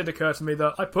thought did occur to me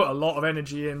that I put a lot of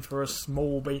energy in for a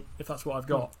small beat, if that's what I've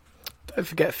got. Don't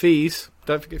forget fees.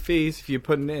 If you're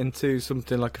putting it into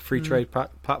something like a free trade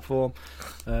platform,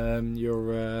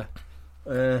 you're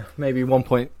maybe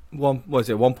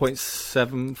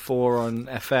 1.74 on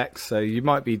FX, so you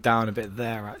might be down a bit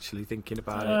there, actually, thinking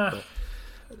about it.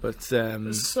 But so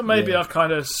maybe I've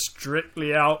kind of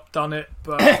strictly outdone it,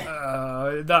 but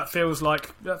that feels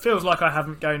like I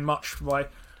haven't gained much by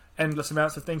endless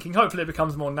amounts of thinking. Hopefully it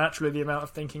becomes more naturally, the amount of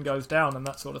thinking goes down and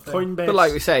that sort of thing. Coinbase. But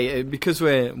like we say, because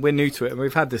we're new to it, and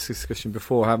we've had this discussion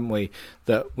before, haven't we,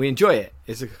 that we enjoy it.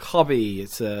 It's a hobby,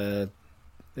 it's a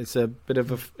bit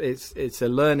of it's a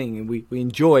learning. We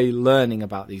enjoy learning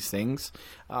about these things.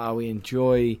 We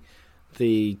enjoy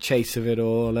the chase of it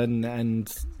all, and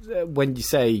when you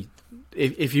say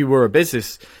if you were a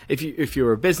business, if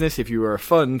you were a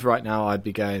fund right now, I'd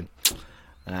be going,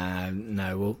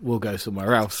 no, we'll go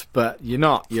somewhere else. But you're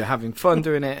not. You're having fun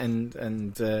doing it,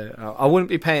 and I wouldn't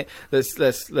be paying.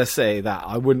 Let's say that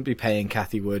I wouldn't be paying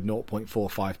Cathy Wood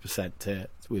 0.45%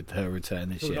 with her return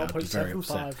this year. I'd be very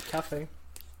upset. Cathy.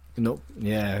 No,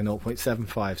 yeah,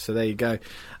 0.75. So there you go.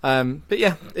 But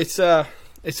yeah, it's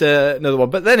another one.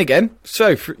 But then again,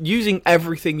 so for using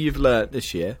everything you've learnt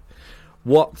this year,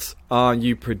 what are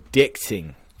you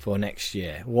predicting for next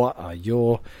year? What are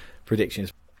your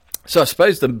predictions? So I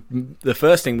suppose the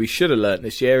first thing we should have learnt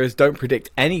this year is don't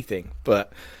predict anything.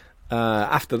 But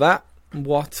after that,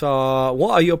 what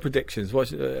are your predictions?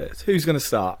 Who's going to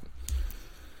start?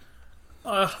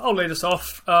 I'll lead us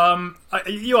off.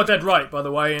 You are dead right, by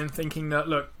the way, in thinking that,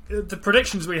 look, the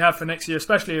predictions we have for next year,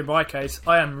 especially in my case,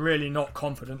 I am really not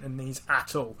confident in these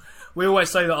at all. We always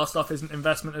say that our stuff isn't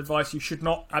investment advice. You should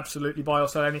not absolutely buy or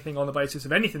sell anything on the basis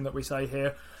of anything that we say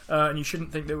here, and you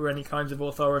shouldn't think that we're any kinds of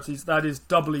authorities. That is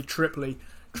doubly, triply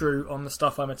true on the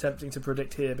stuff I'm attempting to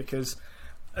predict here, because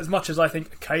as much as I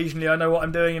think occasionally I know what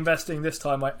I'm doing investing, this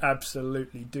time I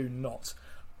absolutely do not.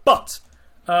 But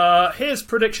here's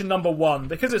prediction number one,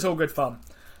 because it's all good fun.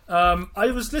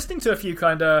 I was listening to a few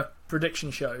kind of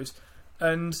prediction shows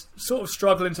and sort of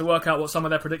struggling to work out what some of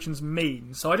their predictions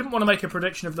mean. So I didn't want to make a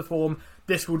prediction of the form,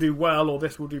 this will do well or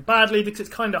this will do badly, because it's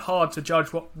kind of hard to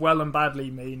judge what well and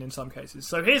badly mean in some cases.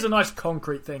 So here's a nice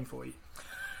concrete thing for you.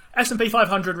 S&P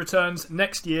 500 returns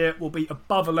next year will be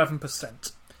above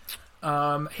 11%.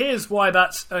 Here's why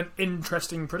that's an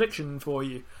interesting prediction for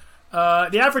you.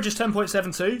 The average is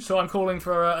 10.72, so I'm calling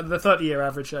for the 30-year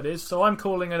average, that is. So I'm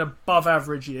calling an above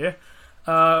average year.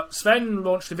 Sven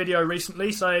launched a video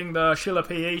recently saying the Shiller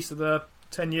PE, so the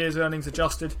 10 years earnings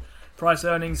adjusted price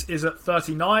earnings, is at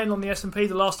 39 on the S&P.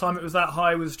 The last time it was that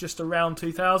high was just around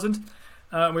 2000.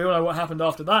 We all know what happened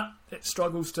after that. It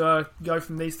struggles to go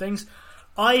from these things.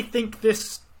 I think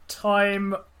this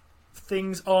time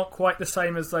things aren't quite the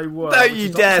same as they were. Don't you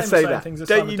dare say that.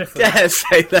 Don't you dare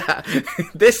say that.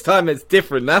 This time it's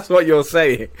different. That's what you're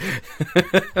saying.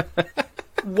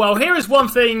 Well, here is one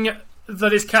thing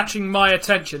that is catching my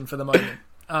attention for the moment.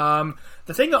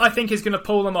 The thing that I think is going to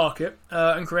pull the market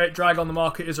and create drag on the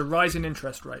market is a rise in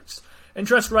interest rates.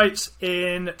 Interest rates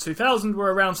in 2000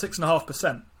 were around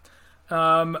 6.5%.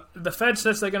 The Fed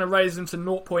says they're going to raise them to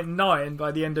 0.9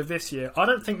 by the end of this year. I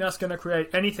don't think that's going to create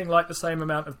anything like the same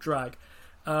amount of drag.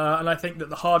 And I think that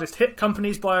the hardest hit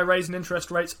companies by a raise in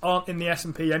interest rates aren't in the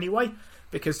S&P anyway,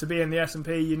 because to be in the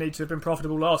S&P you need to have been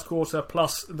profitable last quarter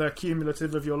plus the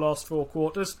cumulative of your last 4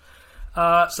 quarters.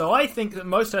 So I think that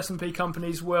most S&P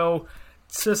companies will,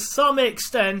 to some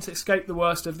extent, escape the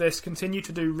worst of this, continue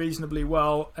to do reasonably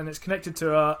well, and it's connected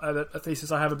to a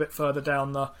thesis I have a bit further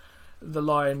down the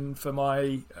line for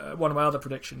my one of my other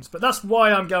predictions. But that's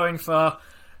why I'm going for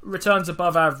returns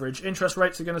above average. Interest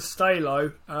rates are going to stay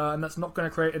low, and that's not going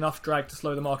to create enough drag to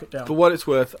slow the market down. For what it's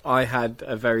worth, I had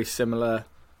a very similar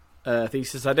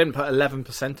thesis. I didn't put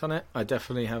 11% on it. I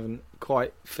definitely haven't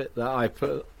quite fit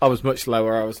that. I was much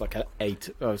lower. I was like at 8.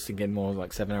 I was thinking more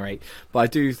like 7 or 8. But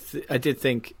I did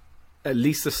think at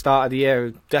least the start of the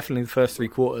year, definitely the first 3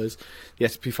 quarters, the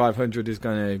S&P 500 is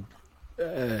going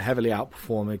to heavily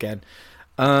outperform again.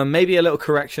 Maybe a little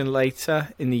correction later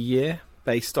in the year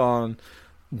based on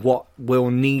what will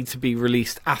need to be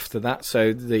released after that.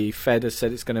 So the Fed has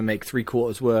said it's going to make 3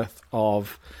 quarters worth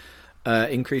of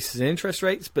increases in interest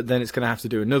rates, but then it's going to have to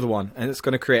do another one, and it's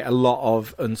going to create a lot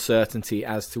of uncertainty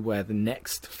as to where the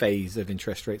next phase of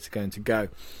interest rates are going to go.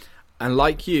 And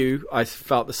like you, I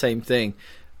felt the same thing.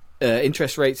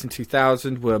 Interest rates in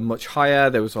 2000 were much higher.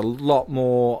 There was a lot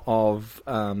more of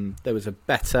there was a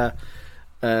better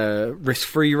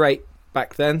risk-free rate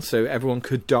back then, so everyone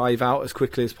could dive out as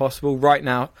quickly as possible. Right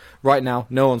now,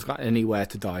 no one's got anywhere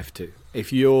to dive to.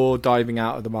 If you're diving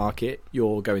out of the market,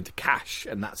 you're going to cash,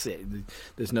 and that's it.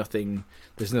 There's nothing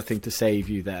to save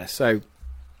you there. So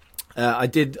I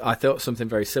thought something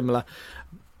very similar,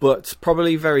 but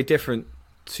probably very different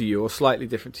to you, or slightly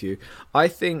different to you. I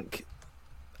think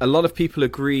a lot of people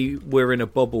agree we're in a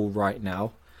bubble right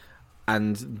now,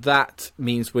 and that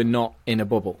means we're not in a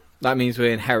bubble. That means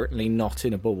we're inherently not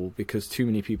in a bubble because too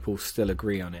many people still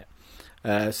agree on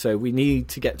it. So we need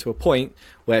to get to a point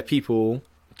where people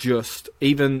just,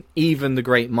 even the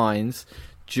great minds,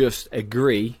 just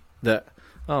agree that,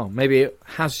 oh, maybe it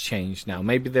has changed now.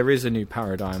 Maybe there is a new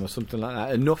paradigm or something like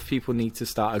that. Enough people need to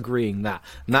start agreeing that.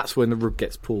 And that's when the rug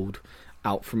gets pulled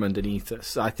out from underneath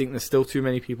us. I think there's still too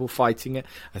many people fighting it.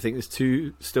 I think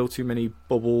there's still too many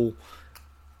bubble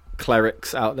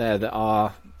clerics out there that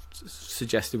are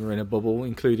suggesting we're in a bubble,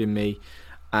 including me,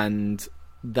 and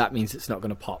that means it's not going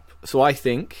to pop. So I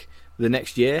think the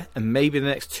next year, and maybe the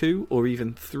next 2 or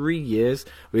even 3 years,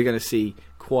 we're going to see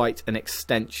quite an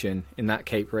extension in that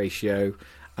CAPE ratio,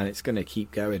 and it's going to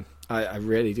keep going. I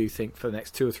really do think for the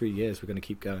next 2 or 3 years we're going to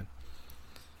keep going.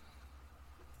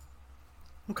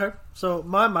 Okay, so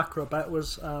my macro bet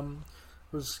was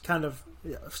kind of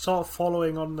sort of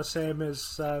following on the same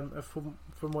as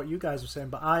from what you guys were saying,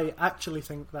 but I actually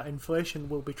think that inflation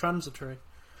will be transitory,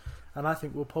 and I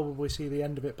think we'll probably see the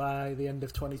end of it by the end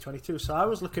of 2022. So I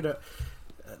was looking at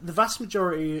the vast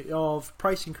majority of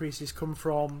price increases come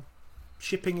from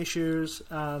shipping issues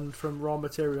and from raw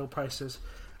material prices,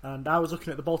 and I was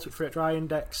looking at the Baltic Freight Dry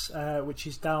Index, which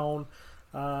is down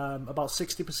about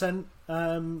 60%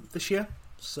 this year.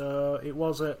 So it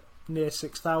was at near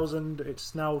 6,000.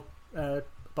 It's now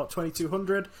about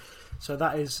 2,200. So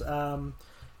that is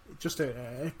just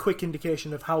a quick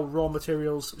indication of how raw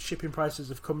materials shipping prices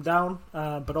have come down.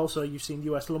 But also you've seen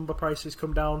US lumber prices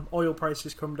come down, oil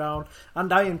prices come down,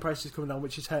 and iron prices come down,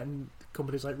 which is hurting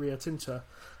companies like Rio Tinto.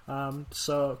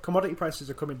 So commodity prices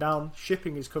are coming down,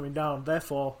 shipping is coming down.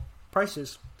 Therefore,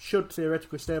 prices should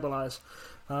theoretically stabilise.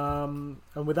 And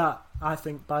with that, I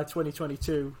think by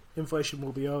 2022, inflation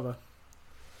will be over.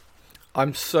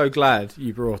 I'm so glad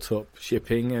you brought up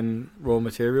shipping and raw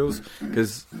materials,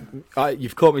 because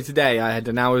you've caught me today. I had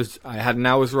an hour's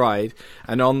ride,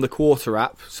 and on the Quarter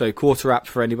app. So Quarter app,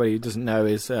 for anybody who doesn't know,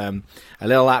 is a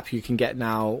little app you can get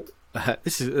now.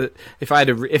 This is if I had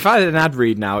an ad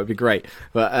read now, it'd be great.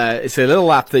 But it's a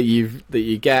little app that you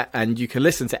get, and you can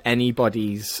listen to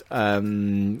anybody's.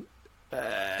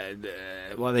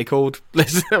 What are they called?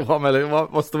 What's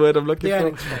the word I'm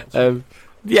looking for?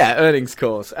 Earnings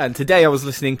calls. And today I was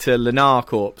listening to Lennar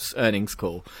Corp's earnings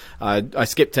call. I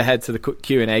skipped ahead to the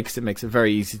Q&A because it makes it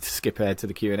very easy to skip ahead to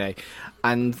the Q&A.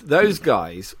 And those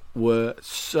guys were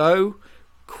so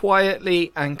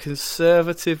quietly and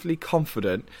conservatively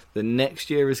confident that next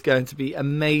year is going to be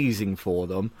amazing for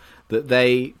them, that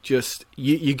they just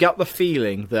you get the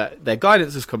feeling that their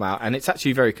guidance has come out, and it's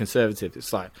actually very conservative.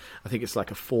 It's like, I think it's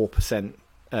like a 4%.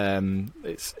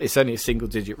 It's only a single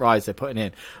digit rise they're putting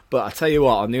in, but I tell you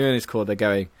what, on the earnings call they're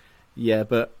going, yeah,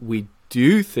 but we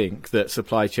do think that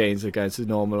supply chains are going to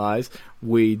normalise.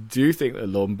 We do think that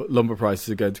lumber prices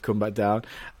are going to come back down,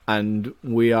 and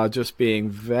we are just being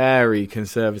very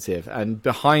conservative. And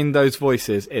behind those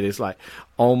voices, it is like,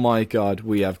 oh my God,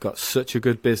 we have got such a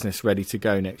good business ready to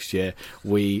go next year.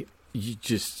 You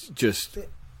just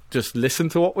listen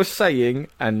to what we're saying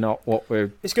and not what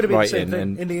we're It's going to be the same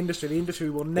writing. thing in the industry. The industry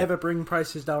will never bring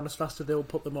prices down as fast as they'll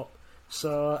put them up.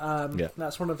 So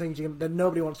that's one of the things that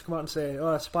nobody wants to come out and say,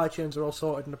 oh, supply chains are all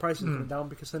sorted and the prices are coming down,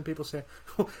 because then people say,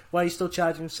 why are you still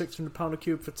charging £600 a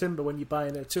cube for timber when you're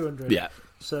buying it at 200? Yeah.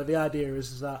 So the idea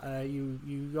is that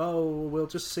we'll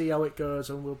just see how it goes,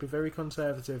 and we'll be very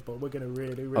conservative, but we're going to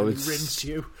really rinse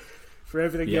you for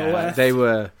everything you're worth. They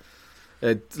were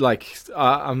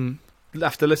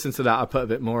after listening to that, I put a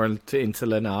bit more into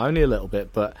Lennar, only a little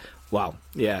bit, but wow,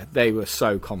 yeah, they were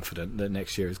so confident that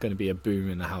next year is going to be a boom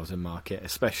in the housing market,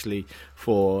 especially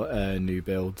for new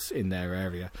builds in their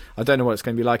area. I don't know what it's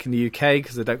going to be like in the UK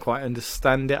because I don't quite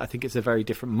understand it. I think it's a very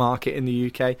different market in the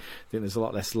UK. I think there's a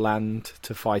lot less land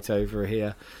to fight over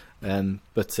here. I'm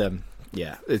glad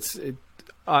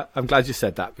you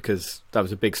said that, because that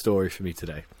was a big story for me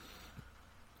today.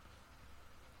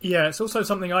 Yeah, it's also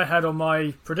something I had on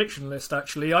my prediction list,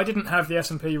 actually. I didn't have the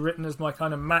S&P written as my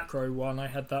kind of macro one. I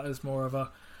had that as more of an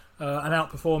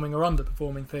outperforming or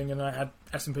underperforming thing, and I had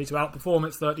S&P to outperform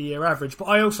its 30-year average. But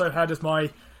I also had as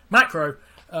my macro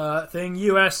thing,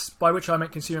 US, by which I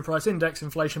meant Consumer Price Index,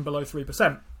 inflation below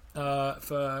 3%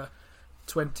 for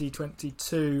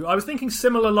 2022. I was thinking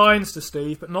similar lines to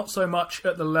Steve, but not so much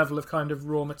at the level of kind of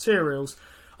raw materials.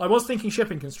 I was thinking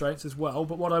shipping constraints as well,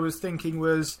 but what I was thinking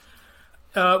was...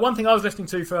 one thing I was listening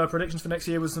to for predictions for next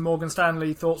year was the Morgan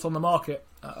Stanley Thoughts on the Market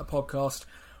podcast,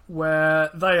 where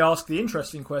they asked the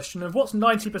interesting question of what's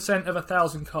 90% of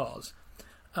 1,000 cars?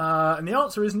 And the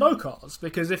answer is no cars,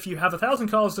 because if you have 1,000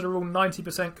 cars that are all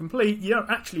 90% complete, you don't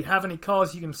actually have any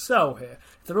cars you can sell here.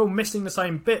 If they're all missing the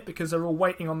same bit because they're all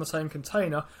waiting on the same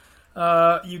container,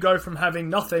 you go from having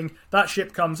nothing, that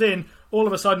ship comes in, all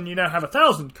of a sudden you now have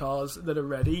 1,000 cars that are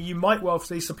ready. You might well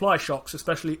see supply shocks,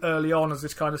 especially early on as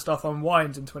this kind of stuff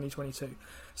unwinds in 2022.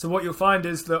 So what you'll find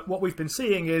is that what we've been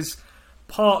seeing is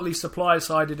partly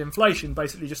supply-sided inflation,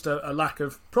 basically just a lack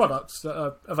of products that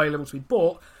are available to be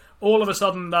bought. All of a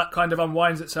sudden that kind of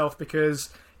unwinds itself, because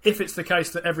if it's the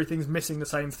case that everything's missing the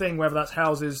same thing, whether that's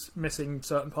houses missing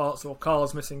certain parts or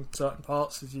cars missing certain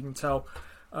parts, as you can tell,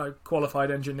 a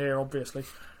qualified engineer, obviously,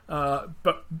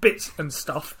 but bits and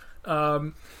stuff.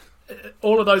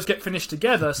 All of those get finished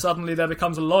together. Suddenly, there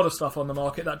becomes a lot of stuff on the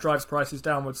market that drives prices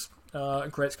downwards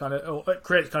and creates kind of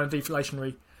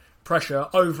deflationary pressure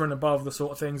over and above the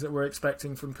sort of things that we're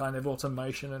expecting from kind of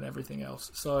automation and everything else.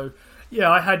 So,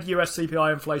 yeah, I had US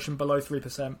CPI inflation below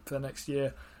 3% for next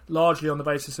year, largely on the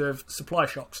basis of supply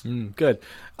shocks. Good.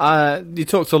 You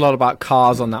talked a lot about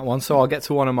cars on that one, so I'll get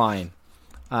to one of mine.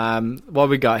 What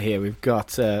we got here? We've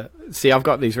got, I've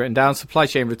got these written down. Supply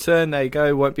chain return, there you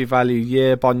go. Won't be value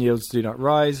year. Bond yields do not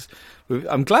rise.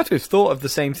 I'm glad we've thought of the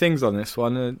same things on this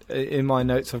one. In my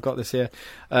notes, I've got this here.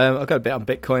 I've got a bit on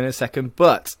Bitcoin in a second,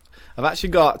 but I've actually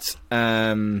got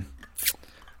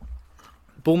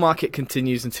bull market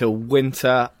continues until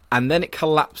winter, and then it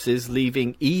collapses,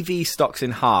 leaving EV stocks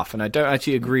in half. And I don't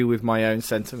actually agree with my own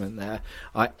sentiment there.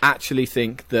 I actually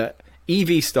think that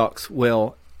EV stocks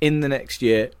will, in the next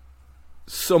year,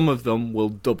 some of them will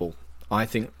double. I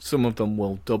think some of them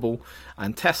will double,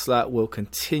 and Tesla will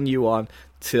continue on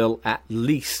till at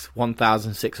least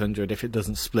 1,600 if it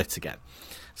doesn't split again.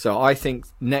 So I think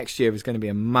next year is going to be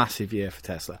a massive year for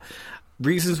Tesla.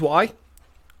 Reasons why?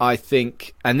 I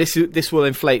think, and this will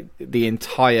inflate the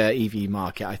entire EV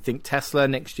market. I think Tesla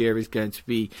next year is going to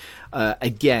be,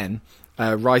 again,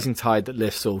 a rising tide that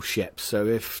lifts all ships. So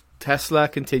if Tesla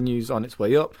continues on its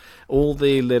way up, all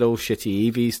the little shitty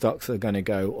EV stocks are going to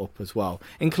go up as well,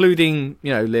 including,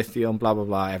 lithium, blah, blah,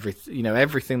 blah,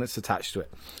 everything that's attached to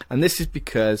it. And this is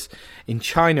because in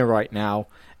China right now,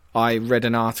 I read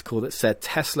an article that said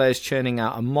Tesla is churning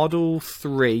out a Model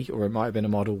 3, or it might have been a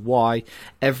Model Y,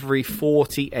 every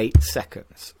 48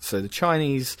 seconds. So the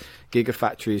Chinese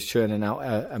Gigafactory is churning out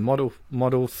a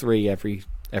Model 3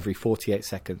 every 48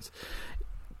 seconds.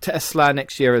 Tesla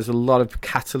next year has a lot of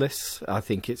catalysts. I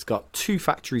think it's got 2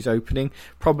 factories opening,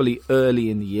 probably early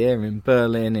in the year, in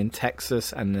Berlin, in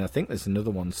Texas, and I think there's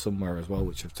another one somewhere as well,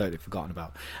 which I've totally forgotten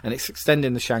about. And it's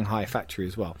extending the Shanghai factory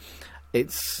as well.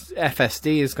 It's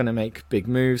FSD is going to make big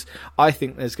moves. I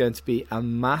think there's going to be a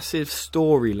massive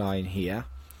storyline here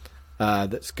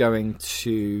that's going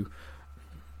to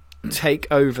take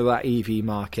over that EV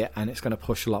market, and it's going to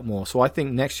push a lot more. So I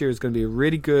think next year is going to be a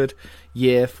really good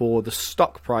year for the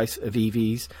stock price of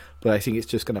EVs, but I think it's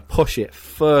just going to push it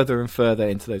further and further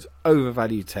into those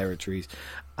overvalued territories,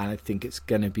 and I think it's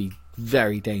going to be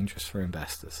very dangerous for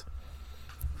investors.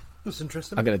 That's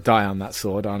interesting. I'm going to die on that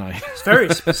sword, aren't I? It's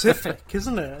very specific,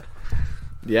 isn't it?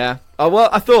 Yeah. Oh, well,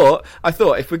 I thought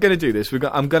if we're going to do this,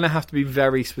 I'm going to have to be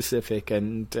very specific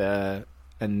and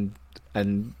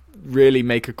really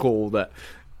make a call that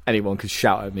anyone could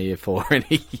shout at me for in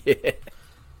a year.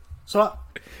 So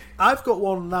I've got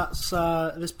one that's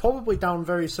probably down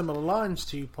very similar lines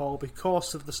to you, Paul,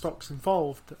 because of the stocks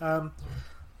involved.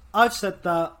 I've said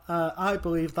that I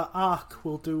believe that ARK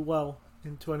will do well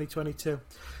in 2022.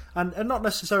 And not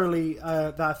necessarily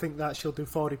that I think that she'll do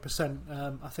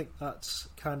 40%. I think that's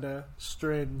kind of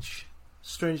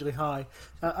strangely high.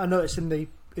 I noticed in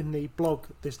the blog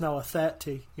there's now a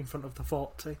 30 in front of the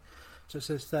 40, so it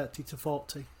says 30 to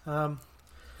 40. But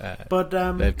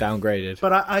they've downgraded.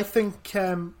 But I think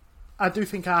I do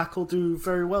think ARK will do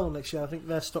very well next year. I think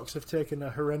their stocks have taken a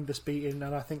horrendous beating,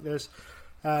 and I think there's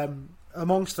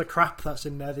amongst the crap that's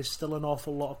in there's still an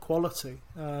awful lot of quality,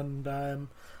 and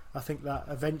I think that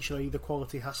eventually the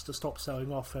quality has to stop selling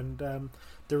off, and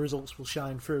the results will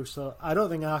shine through. So I don't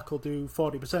think ARK will do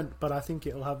 40%, but I think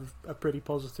it'll have a pretty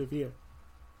positive year.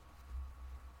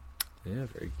 Yeah,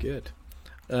 very good.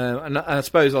 And I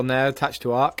suppose on there, attached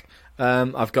to ARK,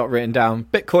 I've got written down,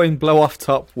 Bitcoin blow off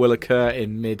top will occur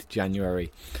in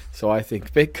mid-January. So I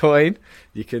think Bitcoin,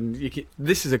 you can.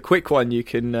 This is a quick one you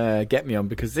can get me on,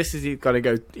 because this is going to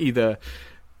go either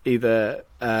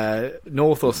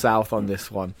north or south on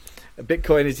this one.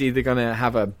 Bitcoin is either going to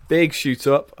have a big shoot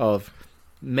up of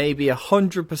maybe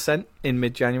 100% in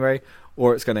mid-January,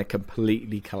 or it's going to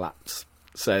completely collapse.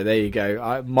 So there you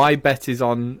go. My bet is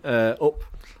on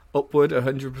upward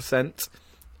 100%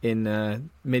 in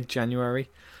mid-January.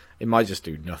 It might just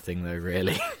do nothing though,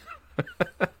 really.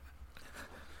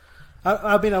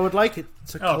 I mean, I would like it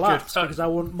to collapse because I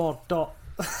want more DOT.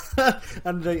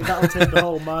 And that'll take the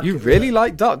whole market. You really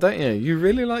like DOT, don't you? You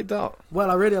really like DOT.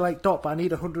 Well, I really like DOT, but I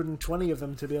need 120 of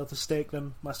them to be able to stake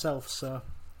them myself. So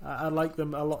I like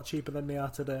them a lot cheaper than they are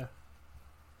today.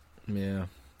 Yeah.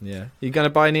 You going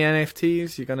to buy any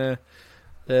NFTs? You going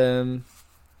to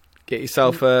get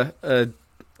yourself a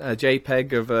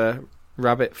JPEG of a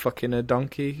rabbit fucking a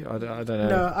donkey? I don't know.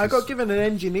 No, I got given an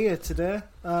engineer today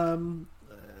from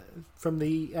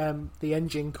the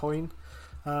engine coin.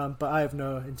 But I have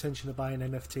no intention of buying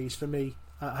NFTs. For me,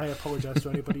 I apologise to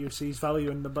anybody who sees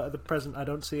value in them, but at the present I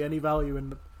don't see any value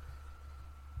in them.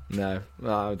 No,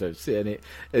 I don't see any.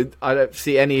 I don't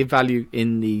see any value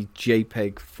in the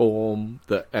JPEG form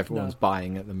that everyone's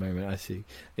buying at the moment. I see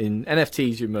in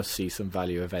NFTs you must see some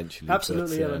value eventually.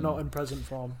 Absolutely, but not in present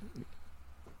form.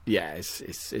 Yeah,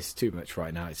 it's too much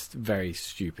right now. It's very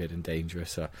stupid and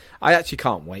dangerous. So I actually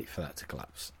can't wait for that to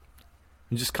collapse.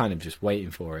 I'm just kind of just waiting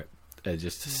for it,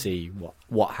 just to see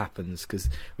what happens, because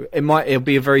it'll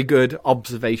be a very good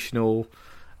observational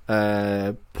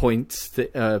thing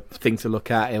to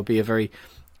look at. It'll be a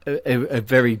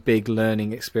very big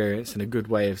learning experience and a good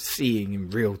way of seeing in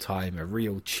real time a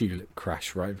real tulip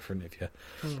crash right in front of you.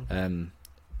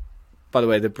 By the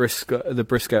way, the Briscoe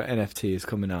NFT is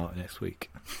coming out next week.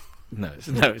 No,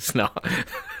 it's not.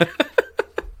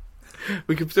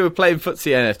 We could do a Playing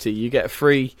Footsie NFT. You get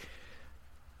free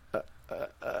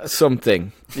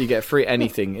something. You get free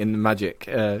anything in the Magic.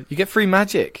 You get free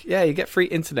Magic. Yeah, you get free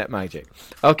internet Magic.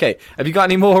 Okay, have you got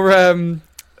any more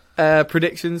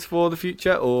predictions for the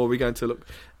future, or are we going to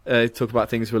talk about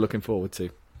things we're looking forward to?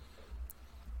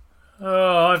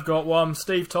 Oh, I've got one.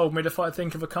 Steve told me to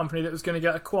think of a company that was going to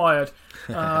get acquired.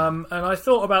 And I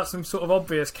thought about some sort of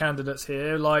obvious candidates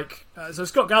here. So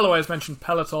Scott Galloway has mentioned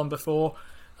Peloton before.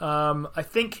 I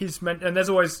think he's meant, and there's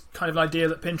always kind of an idea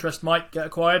that Pinterest might get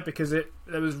acquired because there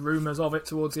was rumours of it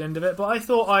towards the end of it. But I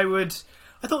thought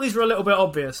these were a little bit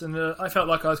obvious, and I felt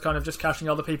like I was kind of just cashing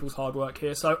other people's hard work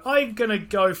here. So I'm going to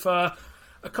go for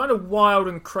a kind of wild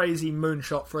and crazy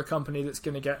moonshot for a company that's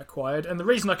going to get acquired. And the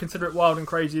reason I consider it wild and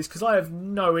crazy is because I have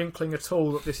no inkling at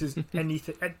all that this is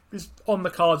anything is on the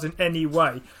cards in any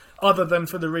way, other than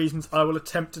for the reasons I will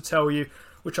attempt to tell you,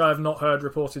 which I have not heard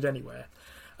reported anywhere.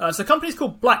 So the company's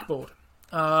called Blackboard.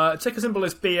 Ticker symbol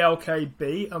is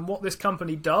BLKB, and what this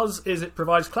company does is it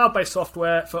provides cloud-based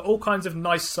software for all kinds of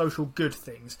nice social good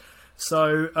things.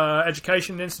 So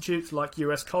education institutes like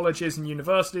US colleges and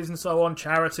universities and so on,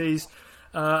 charities,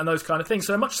 and those kind of things.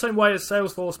 So in much the same way as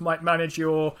Salesforce might manage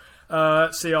your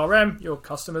CRM, your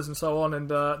customers and so on, and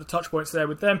the touch points there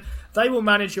with them, they will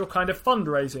manage your kind of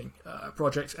fundraising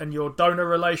projects and your donor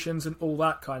relations and all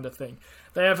that kind of thing.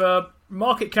 They have a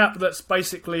market cap that's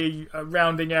basically a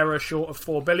rounding error short of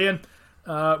 4 billion,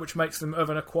 which makes them of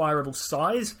an acquirable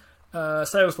size.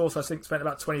 Salesforce, I think, spent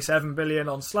about 27 billion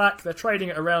on Slack. They're trading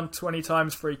at around 20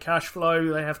 times free cash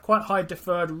flow. They have quite high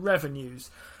deferred revenues,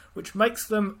 which makes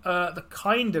them the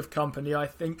kind of company, I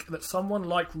think, that someone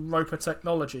like Roper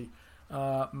Technology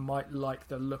might like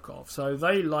the look of. So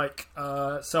they like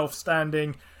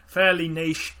self-standing, fairly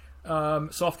niche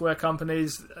software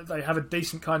companies. They have a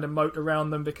decent kind of moat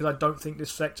around them because I don't think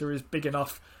this sector is big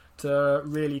enough to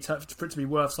really for it to be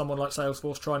worth someone like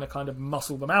Salesforce trying to kind of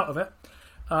muscle them out of it.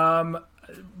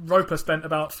 Roper spent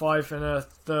about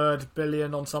 5.33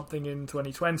 billion on something in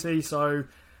 2020, so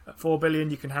at 4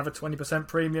 billion you can have a 20%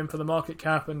 premium for the market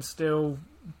cap and still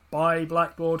buy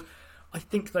Blackboard. I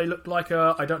think they look like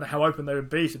I don't know how open they would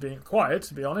be to being acquired,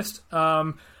 to be honest.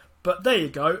 But there you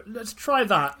go. Let's try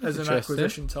that as an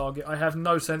acquisition target. I have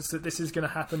no sense that this is going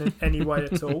to happen in any way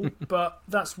at all, but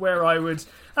that's where I would,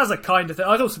 as a kind of thing.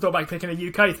 I'd also thought about picking a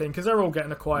UK thing because they're all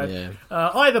getting acquired. Yeah.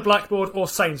 Either Blackboard or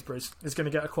Sainsbury's is going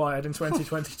to get acquired in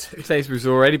 2022. Sainsbury's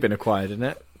already been acquired, isn't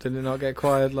it? Did it not get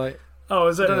acquired? Oh,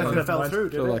 is it? I don't know if it fell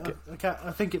through, did it?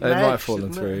 I think it might have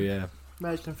fallen through, yeah.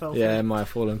 Merged and fell through. Yeah, it might have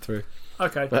fallen through.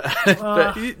 Okay.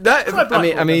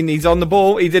 I mean, he's on the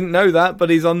ball. He didn't know that, but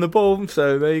he's on the ball.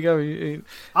 So there you go. You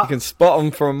can spot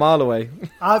him from a mile away.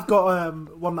 I've got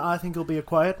one that I think will be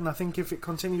acquired, and I think if it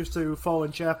continues to fall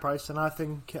in share price, then I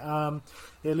think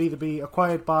it'll either be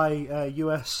acquired by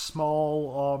US small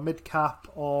or mid cap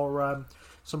or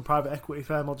some private equity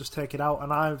firm will just take it out,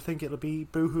 and I think it'll be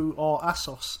Boohoo or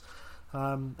Asos.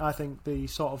 I think the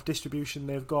sort of distribution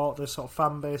they've got, the sort of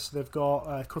fan base they've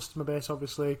got, customer base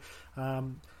obviously,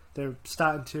 they're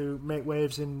starting to make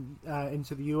waves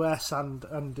into the US and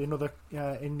in other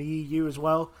in the EU as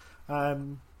well.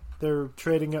 They're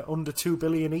trading at under 2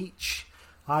 billion each.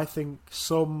 I think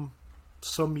some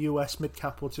US mid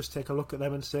cap will just take a look at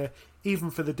them and say,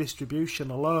 even for the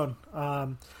distribution alone,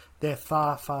 they're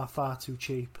far too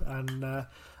cheap, and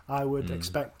I would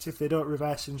expect, if they don't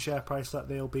reverse in share price, that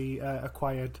they'll be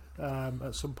acquired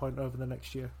at some point over the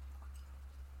next year.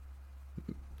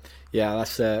 Yeah, I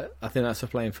think that's a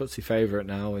Playing Footsie favourite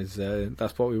now.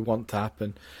 That's what we want to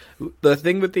happen. The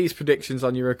thing with these predictions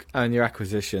on your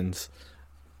acquisitions,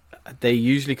 they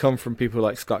usually come from people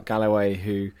like Scott Galloway,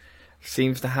 who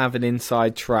seems to have an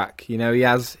inside track. You know, he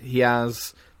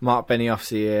has Mark Benioff's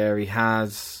here. He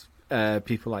has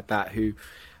people like that who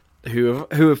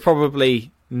have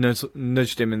probably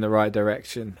nudged him in the right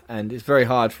direction, and it's very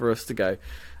hard for us to go,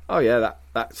 oh yeah,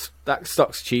 that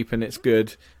stock's cheap and it's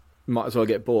good. might as well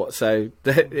get bought. So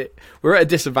we're at a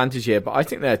disadvantage here, but I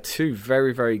think there are two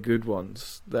very, very good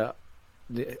ones that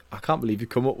I can't believe you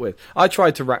come up with. I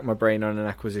tried to rack my brain on an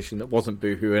acquisition that wasn't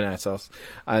Boohoo and Atos,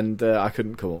 and I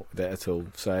couldn't come up with it at all.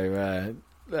 So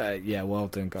yeah, well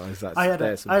done, guys. I had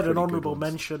an honourable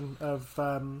mention of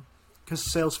because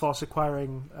Salesforce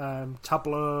acquiring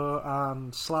Tableau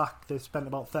and Slack, they spent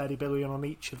about 30 billion on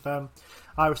each of them.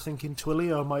 I was thinking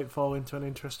Twilio might fall into an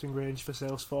interesting range for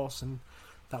Salesforce, and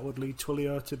that would lead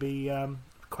Twilio to be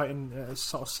quite a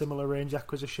sort of similar range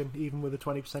acquisition, even with a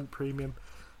 20% premium.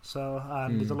 So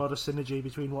there's a lot of synergy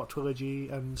between what Trilogy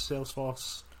and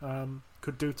Salesforce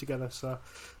could do together. So,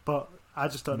 but I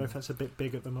just don't know if that's a bit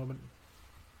big at the moment.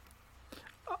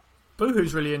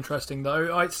 Boohoo's really interesting,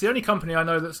 though. It's the only company I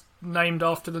know that's named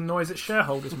after the noise its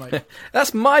shareholders make.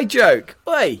 That's my joke.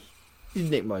 Oi, you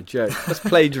nicked my joke. That's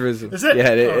plagiarism. Is it?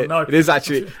 Yeah, no. It is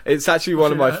actually. It's actually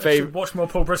one of my favorite. Watch more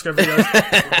Paul Briscoe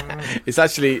videos. It's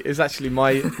actually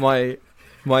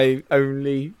my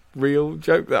only real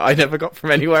joke that I never got from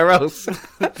anywhere else.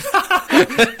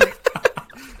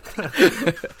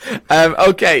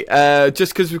 Okay,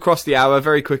 just because we crossed the hour,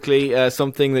 very quickly,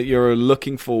 something that you're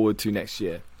looking forward to next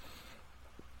year.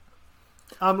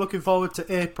 I'm looking forward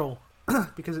to April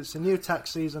because it's a new tax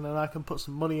season and I can put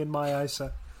some money in my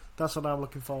ISA. That's what I'm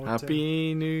looking forward to.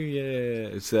 Happy New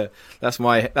Year! That's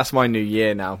my new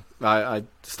year now. I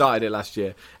started it last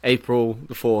year. April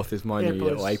the 4th is my new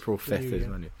year, or April 5th is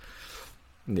my new.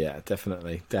 Yeah,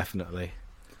 definitely.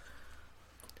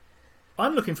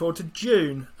 I'm looking forward to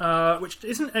June, which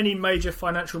isn't any major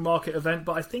financial market event,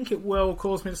 but I think it will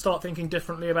cause me to start thinking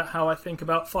differently about how I think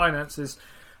about finances.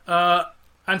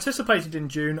 Anticipated in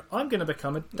June, I'm going to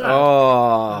become a dad.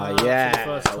 Oh,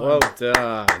 yeah. Well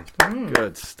done.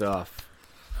 Good stuff.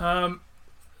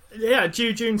 Yeah,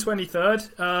 due June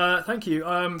 23rd. Thank you.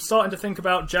 I'm starting to think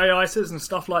about J-ISAs and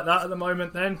stuff like that at the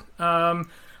moment then.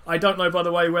 I don't know, by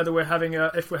the way, whether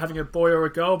if we're having a boy or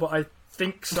a girl, but I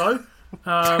think so.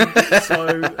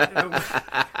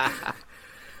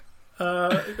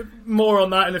 More on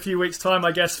that in a few weeks' time,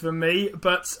 I guess, for me.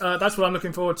 But that's what I'm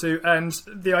looking forward to. And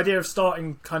the idea of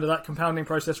starting kind of that compounding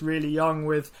process really young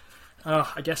with,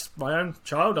 I guess, my own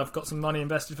child. I've got some money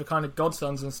invested for kind of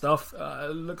godsons and stuff.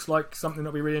 Looks like something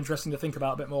that'll be really interesting to think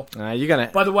about a bit more.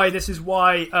 By the way, this is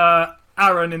why...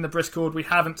 Aaron in the Discord, we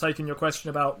haven't taken your question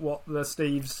about what the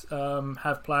Steves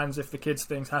have plans if the kids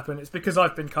things happen. It's because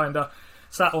I've been kind of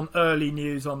sat on early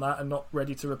news on that and not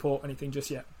ready to report anything just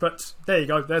yet. But there you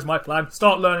go. There's my plan.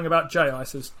 Start learning about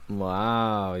J-ISAs.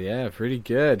 Wow. Yeah, pretty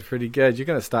good. You're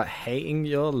going to start hating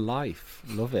your life.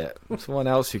 Love it. Someone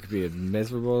else who could be as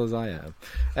miserable as I am.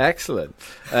 Excellent.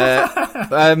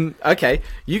 Okay.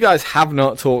 You guys have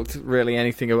not talked really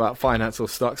anything about finance or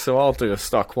stocks, so I'll do a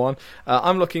stock one.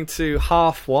 I'm looking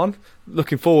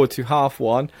forward to half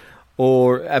one,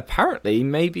 or apparently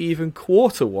maybe even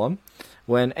quarter one,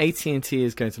 when AT&T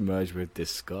is going to merge with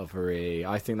Discovery.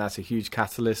 I think that's a huge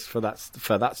catalyst for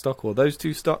that stock, or those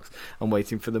two stocks. I'm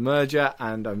waiting for the merger,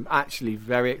 and I'm actually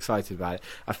very excited about it.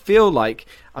 I feel like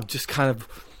I'm just kind of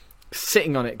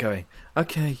sitting on it going,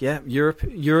 okay, yeah,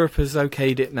 Europe has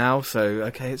okayed it now, so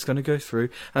okay, it's going to go through.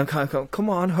 And I'm kind of going, come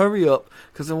on, hurry up,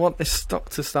 because I want this stock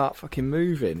to start fucking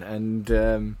moving. And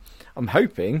I'm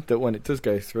hoping that when it does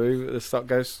go through, the stock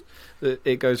goes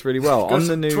really well. On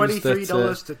the news,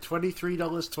 $23 to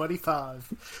 $23.25.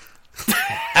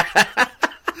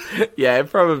 Yeah, it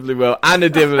probably will, and a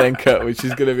dividend cut, which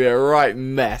is going to be a right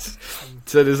mess.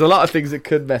 So there's a lot of things that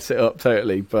could mess it up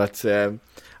totally, but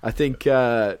I think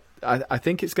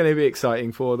it's going to be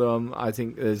exciting for them. I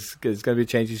think there's going to be a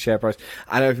change in share price.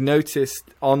 And I've noticed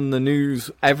on the news,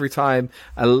 every time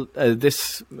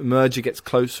this merger gets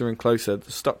closer and closer,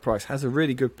 the stock price has a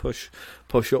really good push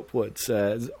upwards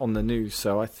on the news.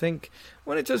 So I think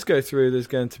when it does go through, there's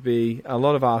going to be a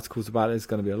lot of articles about it. There's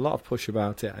going to be a lot of push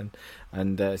about it,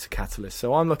 and it's a catalyst.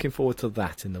 So I'm looking forward to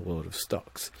that in the world of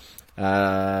stocks.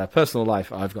 Personal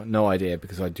life, I've got no idea,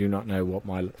 because I do not know what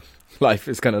my life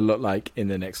is going to look like in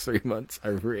the next 3 months. I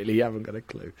really haven't got a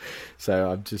clue.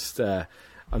 So I'm just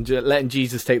letting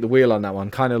Jesus take the wheel on that one,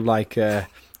 kind of like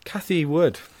Cathy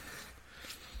Wood.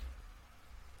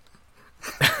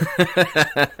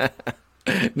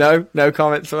 No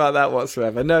comments about that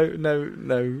whatsoever.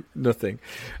 No, nothing.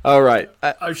 All right.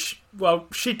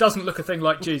 She doesn't look a thing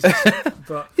like Jesus.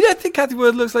 But you don't think Cathy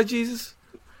Wood looks like Jesus?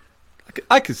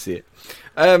 I could see it.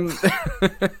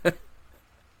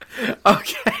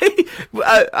 Okay.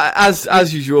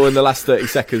 As usual, in the last 30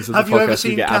 seconds of the podcast, have you ever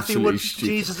seen get Cathy Wood and stupid.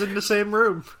 Jesus in the same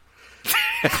room?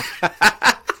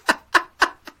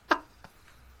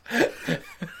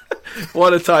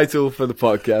 What a title for the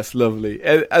podcast. Lovely.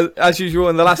 As usual,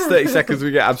 in the last 30 seconds,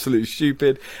 we get absolutely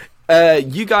stupid.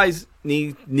 You guys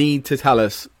need to tell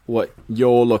us what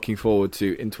you're looking forward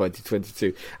to in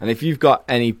 2022. And if you've got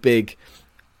any big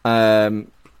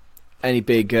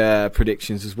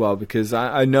predictions as well, because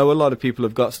I know a lot of people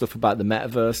have got stuff about the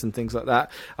metaverse and things like that.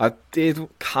 I did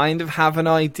kind of have an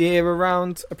idea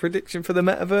around a prediction for the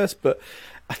metaverse, but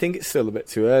I think it's still a bit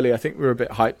too early. I think we're a bit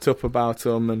hyped up about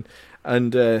them,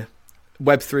 and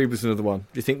Web3 was another one.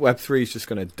 Do you think Web3 is just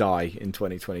going to die in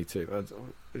 2022?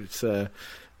 It's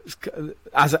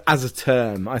as a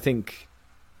term, I think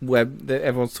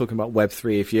everyone's talking about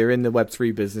Web3. If you're in the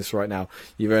Web3 business right now,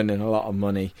 you're earning a lot of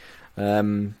money.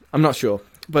 I'm not sure,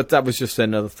 but that was just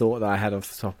another thought that I had off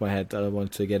the top of my head that I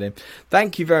wanted to get in.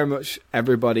 Thank you very much,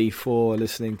 everybody, for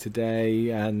listening today,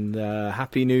 and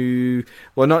happy new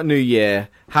calendar year,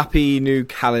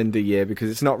 because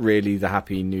it's not really the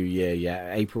happy new year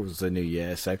yet. April's the new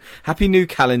year, so happy new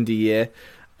calendar year,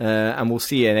 and we'll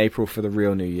see you in April for the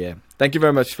real new year. Thank you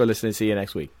very much for listening. See you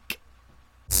next week.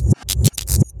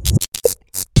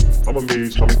 I'm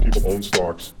amazed how many people own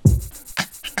stocks.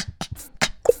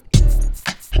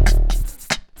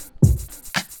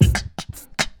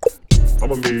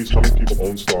 I'm amazed how many people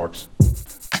own stocks.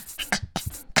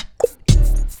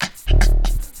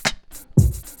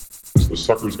 The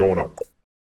sucker's going up.